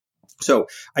 women. So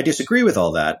I disagree with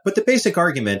all that. But the basic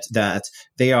argument that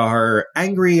they are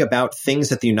angry about things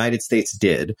that the United States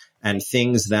did and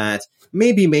things that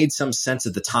maybe made some sense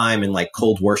at the time in like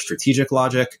Cold War strategic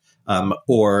logic,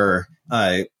 or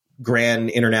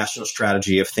grand international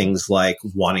strategy of things like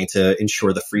wanting to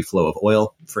ensure the free flow of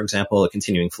oil, for example, a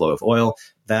continuing flow of oil,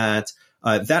 that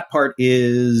part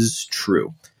is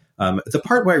true. The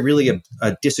part where I really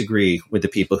disagree with the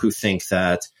people who think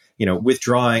that,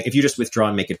 withdrawing, if you just withdraw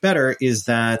and make it better, is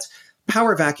that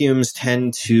power vacuums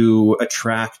tend to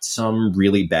attract some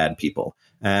really bad people.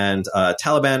 And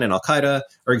Taliban and Al-Qaeda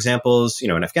are examples,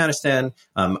 in Afghanistan.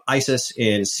 ISIS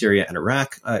in Syria and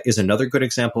Iraq is another good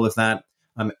example of that.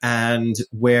 And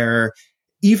where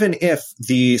even if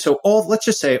let's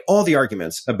just say all the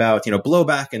arguments about,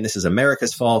 blowback and this is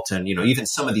America's fault and, even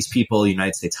some of these people the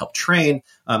United States helped train,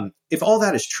 if all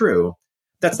that is true,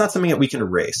 that's not something that we can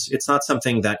erase. It's not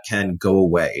something that can go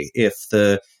away. If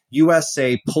the U.S.,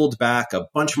 say, pulled back a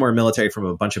bunch more military from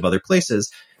a bunch of other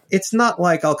places, it's not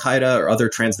like Al-Qaeda or other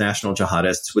transnational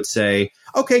jihadists would say,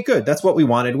 okay, good, that's what we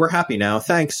wanted. We're happy now.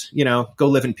 Thanks. Go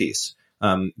live in peace.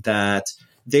 That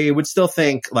they would still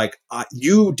think like,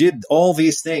 you did all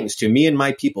these things to me and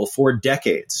my people for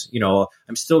decades.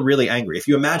 I'm still really angry. If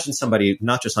you imagine somebody,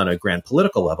 not just on a grand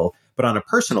political level, but on a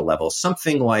personal level,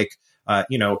 something like,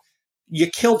 you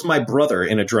killed my brother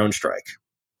in a drone strike.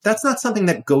 That's not something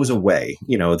that goes away.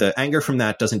 The anger from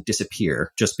that doesn't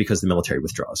disappear just because the military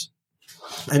withdraws.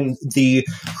 And the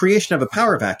creation of a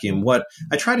power vacuum, what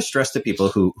I try to stress to people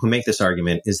who make this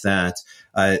argument is that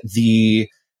you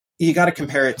got to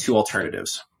compare it to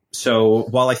alternatives. So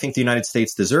while I think the United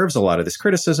States deserves a lot of this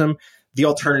criticism, the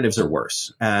alternatives are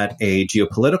worse. At a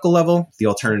geopolitical level, the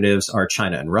alternatives are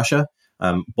China and Russia,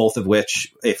 both of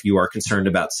which, if you are concerned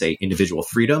about, say, individual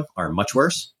freedom, are much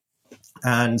worse.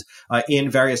 And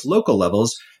in various local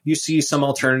levels, you see some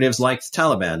alternatives like the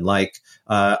Taliban, like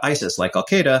ISIS, like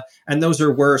Al-Qaeda, and those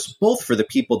are worse both for the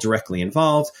people directly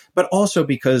involved, but also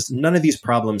because none of these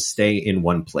problems stay in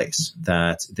one place.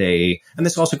 And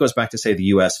this also goes back to, say, the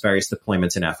U.S. various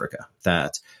deployments in Africa,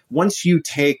 that once you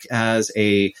take as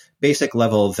a basic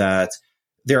level that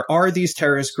there are these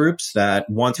terrorist groups that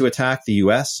want to attack the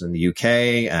U.S. and the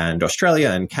U.K. and Australia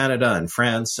and Canada and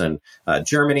France and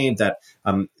Germany, that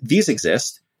these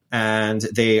exist and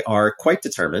they are quite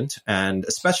determined. And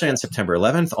especially on September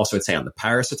 11th, also I'd say on the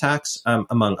Paris attacks,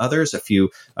 among others, a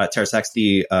few terrorist attacks,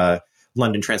 the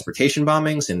London transportation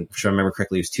bombings, if I remember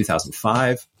correctly, it was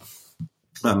 2005,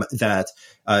 that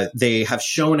they have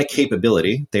shown a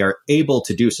capability. They are able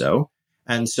to do so.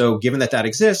 And so given that that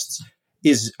exists,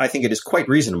 I think it is quite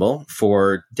reasonable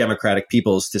for democratic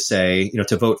peoples to say,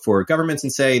 to vote for governments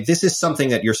and say, this is something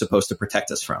that you're supposed to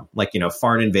protect us from, like,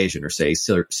 foreign invasion or, say,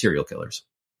 serial killers.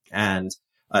 And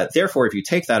therefore, if you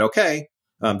take that,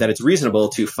 that it's reasonable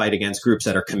to fight against groups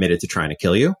that are committed to trying to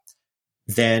kill you,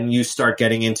 then you start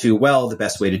getting into, well, the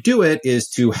best way to do it is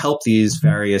to help these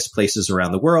various places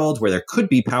around the world where there could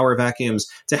be power vacuums,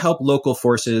 to help local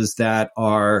forces that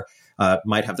are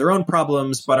might have their own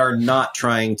problems, but are not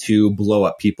trying to blow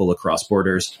up people across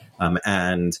borders,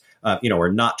 and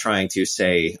are not trying to,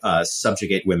 say,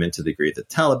 subjugate women to the degree that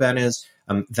the Taliban is.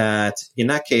 That in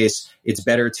that case, it's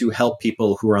better to help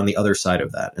people who are on the other side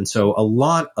of that. And so a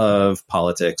lot of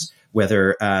politics,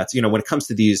 whether at, when it comes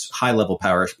to these high level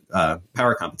power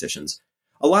competitions,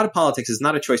 a lot of politics is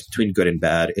not a choice between good and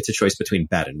bad. It's a choice between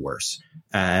bad and worse.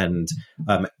 And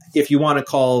if you want to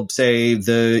call, say,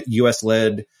 the U.S.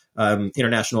 led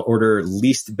international order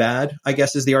least bad, I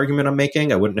guess is the argument I'm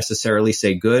making. I wouldn't necessarily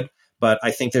say good, but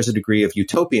I think there's a degree of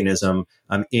utopianism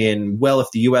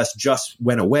if the U.S. just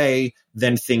went away,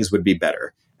 then things would be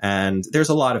better. And there's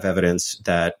a lot of evidence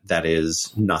that that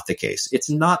is not the case. It's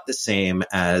not the same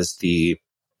as the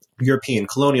European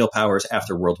colonial powers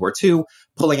after World War II,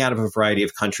 pulling out of a variety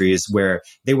of countries where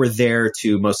they were there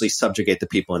to mostly subjugate the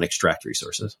people and extract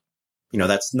resources.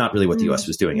 That's not really what the U.S.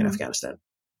 was doing in Afghanistan.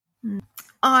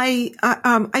 I'm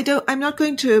not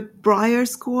going to Breyer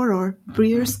score.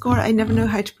 I never know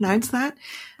how to pronounce that.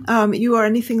 You are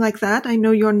anything like that. I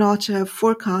know you're not a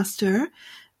forecaster,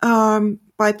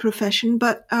 by profession,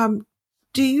 but,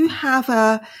 do you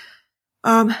have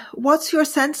what's your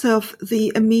sense of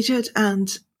the immediate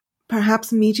and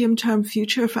perhaps medium-term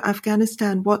future for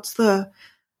Afghanistan? What are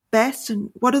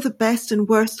the best and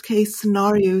worst case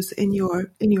scenarios in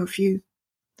your view?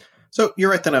 So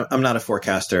you're right that I'm not a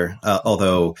forecaster,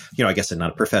 although, I guess I'm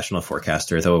not a professional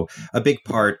forecaster, though a big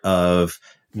part of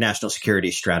national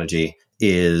security strategy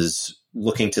is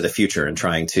looking to the future and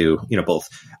trying to, both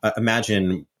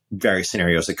imagine various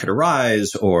scenarios that could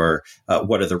arise or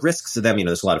what are the risks of them.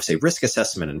 There's a lot of, say, risk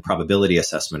assessment and probability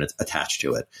assessment attached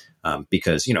to it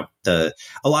because, a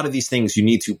lot of these things you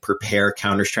need to prepare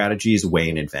counter strategies way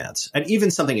in advance. And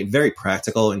even something very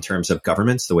practical in terms of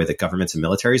governments, the way that governments and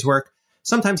militaries work.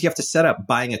 Sometimes you have to set up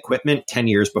buying equipment 10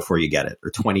 years before you get it,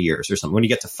 or 20 years or something. When you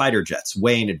get to fighter jets,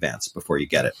 way in advance before you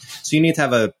get it. So you need to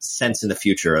have a sense in the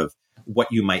future of what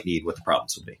you might need, what the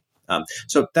problems will be.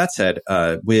 So that said,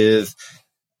 with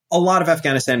a lot of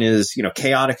Afghanistan is,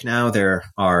 chaotic now. There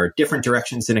are different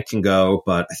directions that it can go,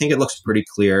 but I think it looks pretty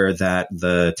clear that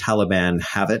the Taliban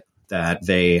have it, that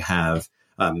they have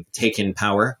taken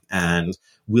power and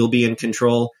will be in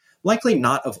control. Likely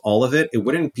not of all of it. It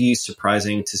wouldn't be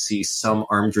surprising to see some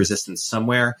armed resistance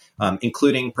somewhere,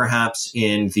 including perhaps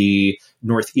in the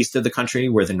northeast of the country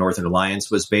where the Northern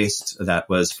Alliance was based that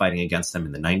was fighting against them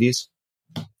in the 90s.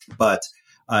 But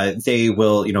they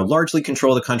will, largely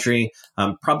control the country,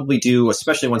 probably do,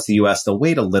 especially once the U.S., they'll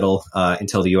wait a little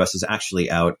until the U.S. is actually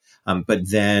out. But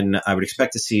then I would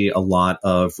expect to see a lot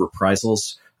of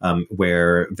reprisals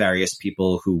where various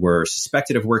people who were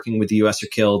suspected of working with the U.S. are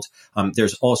killed.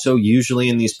 There's also usually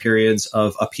in these periods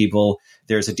of upheaval,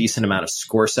 there's a decent amount of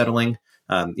score settling,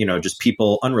 just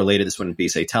people unrelated. This wouldn't be,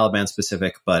 say, Taliban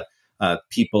specific, but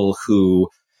people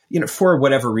who, for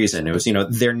whatever reason, it was,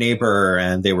 their neighbor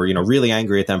and they were, really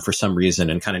angry at them for some reason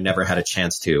and kind of never had a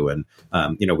chance to. And,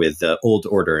 with the old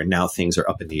order and now things are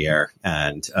up in the air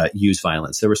and use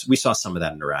violence. We saw some of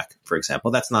that in Iraq, for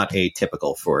example. That's not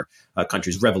atypical for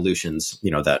countries' revolutions,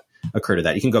 that occur to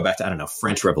that. You can go back to,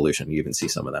 French Revolution. You even see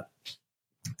some of that.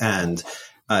 And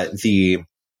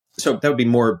so that would be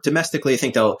more domestically. I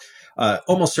think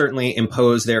almost certainly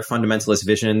impose their fundamentalist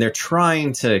vision. They're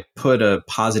trying to put a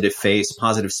positive face,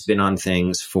 positive spin on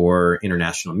things for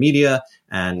international media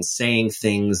and saying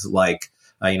things like,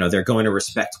 they're going to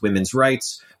respect women's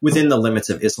rights within the limits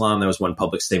of Islam. That was one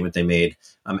public statement they made.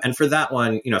 And for that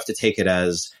one, have to take it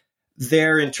as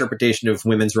their interpretation of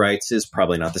women's rights is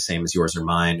probably not the same as yours or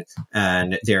mine.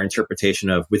 And their interpretation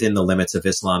of within the limits of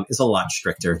Islam is a lot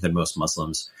stricter than most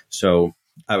Muslims. So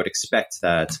I would expect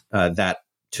that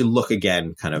to look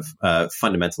again kind of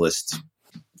fundamentalist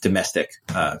domestic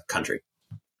country.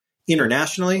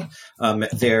 Internationally,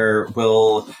 there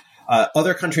will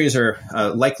other countries are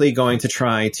likely going to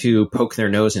try to poke their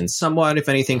nose in somewhat, if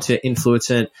anything, to influence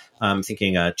it.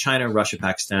 Thinking China, Russia,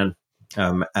 Pakistan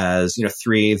as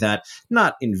three that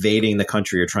not invading the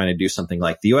country or trying to do something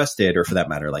like the U.S. did, or for that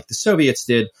matter, like the Soviets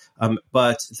did.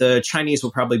 But the Chinese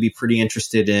will probably be pretty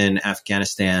interested in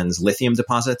Afghanistan's lithium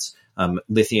deposits.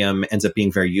 Lithium ends up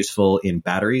being very useful in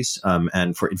batteries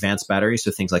and for advanced batteries.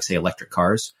 So things like, say, electric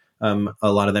cars. A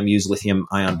lot of them use lithium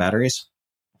ion batteries.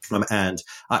 And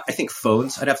I think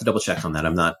phones, I'd have to double check on that.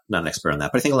 I'm not an expert on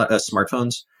that, but I think a lot of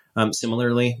smartphones,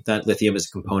 similarly, that lithium is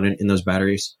a component in those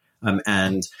batteries.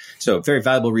 And so very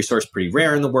valuable resource, pretty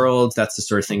rare in the world. That's the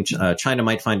sort of thing China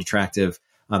might find attractive.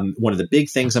 One of the big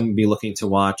things I'm going to be looking to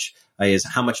watch is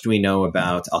how much do we know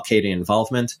about Al-Qaeda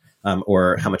involvement,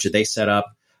 or how much did they set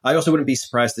up? I also wouldn't be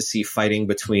surprised to see fighting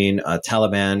between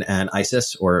Taliban and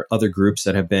ISIS or other groups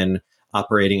that have been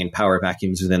operating in power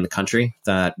vacuums within the country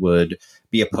that would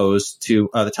be opposed to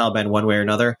the Taliban one way or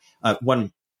another.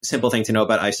 One simple thing to know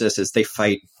about ISIS is they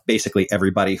fight basically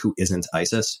everybody who isn't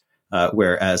ISIS,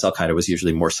 whereas Al-Qaeda was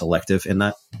usually more selective in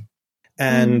that.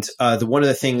 And one of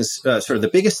the things, sort of the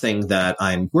biggest thing that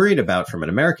I'm worried about from an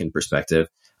American perspective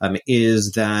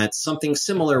is that something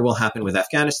similar will happen with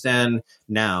Afghanistan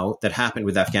now that happened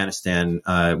with Afghanistan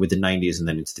with the 90s and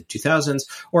then into the 2000s,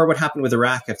 or what happened with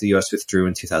Iraq after the U.S. withdrew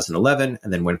in 2011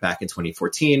 and then went back in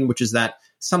 2014, which is that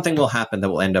something will happen that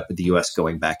will end up with the U.S.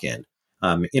 going back in.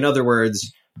 In other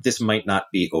words, this might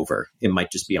not be over. It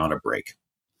might just be on a break.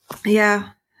 Yeah.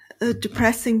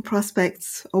 Depressing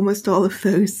prospects, almost all of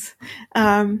those.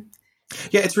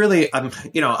 Yeah, it's really, I'm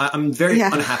very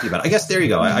unhappy about it. I guess there you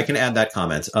go. I can add that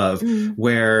comment of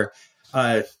where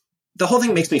the whole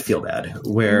thing makes me feel bad,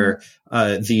 where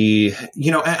and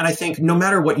I think no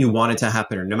matter what you want it to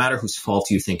happen or no matter whose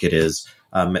fault you think it is,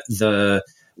 the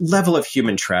level of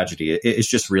human tragedy is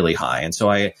just really high. And so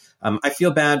I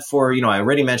feel bad for, I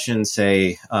already mentioned,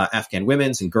 say, Afghan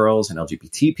women and girls and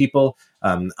LGBT people.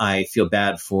 I feel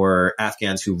bad for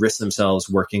Afghans who risk themselves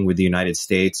working with the United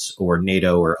States or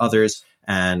NATO or others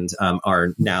and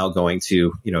are now going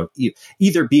to,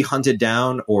 either be hunted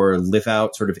down or live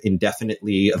out sort of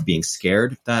indefinitely of being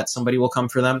scared that somebody will come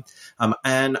for them.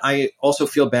 And I also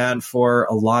feel bad for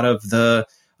a lot of the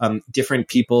different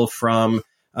people from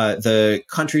the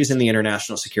countries in the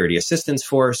International Security Assistance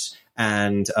Force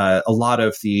and a lot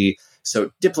of the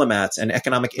diplomats and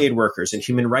economic aid workers and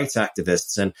human rights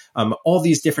activists and all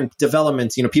these different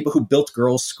developments, people who built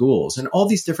girls' schools and all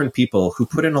these different people who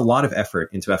put in a lot of effort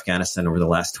into Afghanistan over the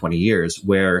last 20 years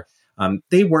where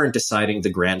they weren't deciding the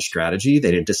grand strategy.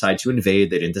 They didn't decide to invade.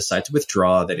 They didn't decide to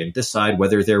withdraw. They didn't decide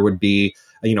whether there would be,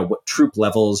 what troop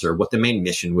levels or what the main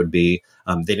mission would be.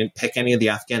 They didn't pick any of the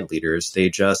Afghan leaders. They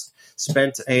just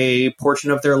spent a portion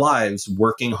of their lives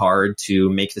working hard to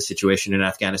make the situation in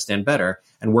Afghanistan better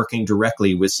and working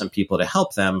directly with some people to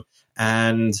help them.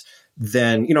 And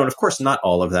then, and of course, not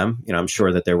all of them. I'm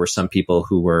sure that there were some people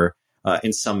who were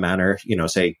in some manner,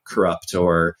 say corrupt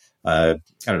or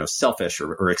selfish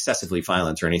or excessively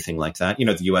violent or anything like that.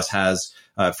 The U.S. has,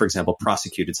 for example,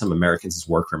 prosecuted some Americans as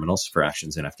war criminals for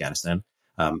actions in Afghanistan.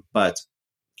 But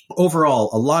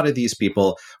overall, a lot of these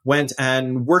people went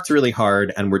and worked really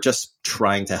hard and were just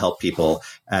trying to help people.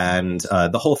 And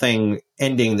the whole thing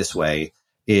ending this way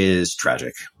is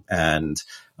tragic. And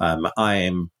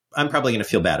I'm probably going to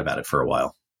feel bad about it for a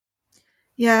while.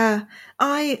 Yeah,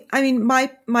 I mean,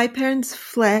 my parents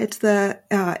fled the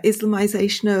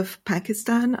Islamization of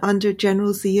Pakistan under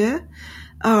General Zia,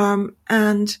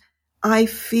 and I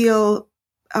feel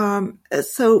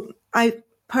I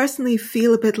personally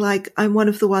feel a bit like I'm one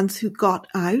of the ones who got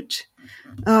out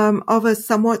of a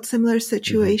somewhat similar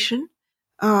situation,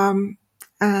 and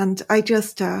I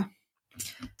just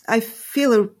I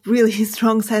feel a really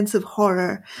strong sense of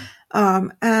horror.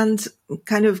 And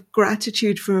kind of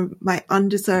gratitude for my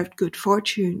undeserved good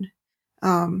fortune.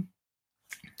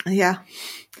 Yeah,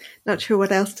 not sure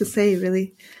what else to say,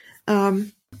 really.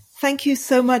 Thank you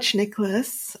so much,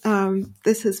 Nicholas.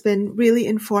 This has been really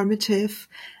informative,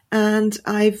 and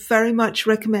I very much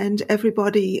recommend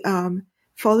everybody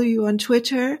follow you on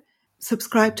Twitter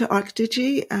subscribe to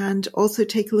ArcDigi and also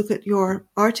take a look at your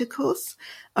articles.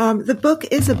 The book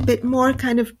is a bit more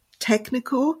kind of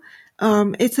technical.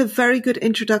 It's a very good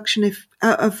introduction,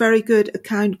 a very good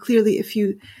account, clearly, if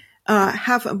you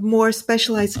have a more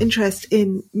specialized interest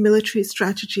in military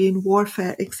strategy and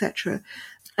warfare, etc.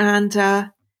 And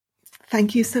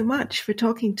thank you so much for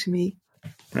talking to me.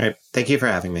 All right. Thank you for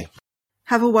having me.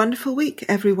 Have a wonderful week,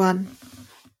 everyone.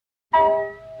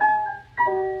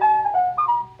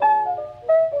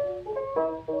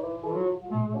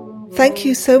 Thank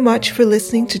you so much for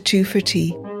listening to Two for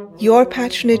Tea. Your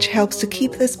patronage helps to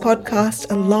keep this podcast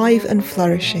alive and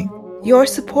flourishing. Your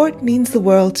support means the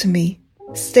world to me.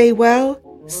 Stay well,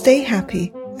 stay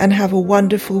happy, and have a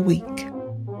wonderful week.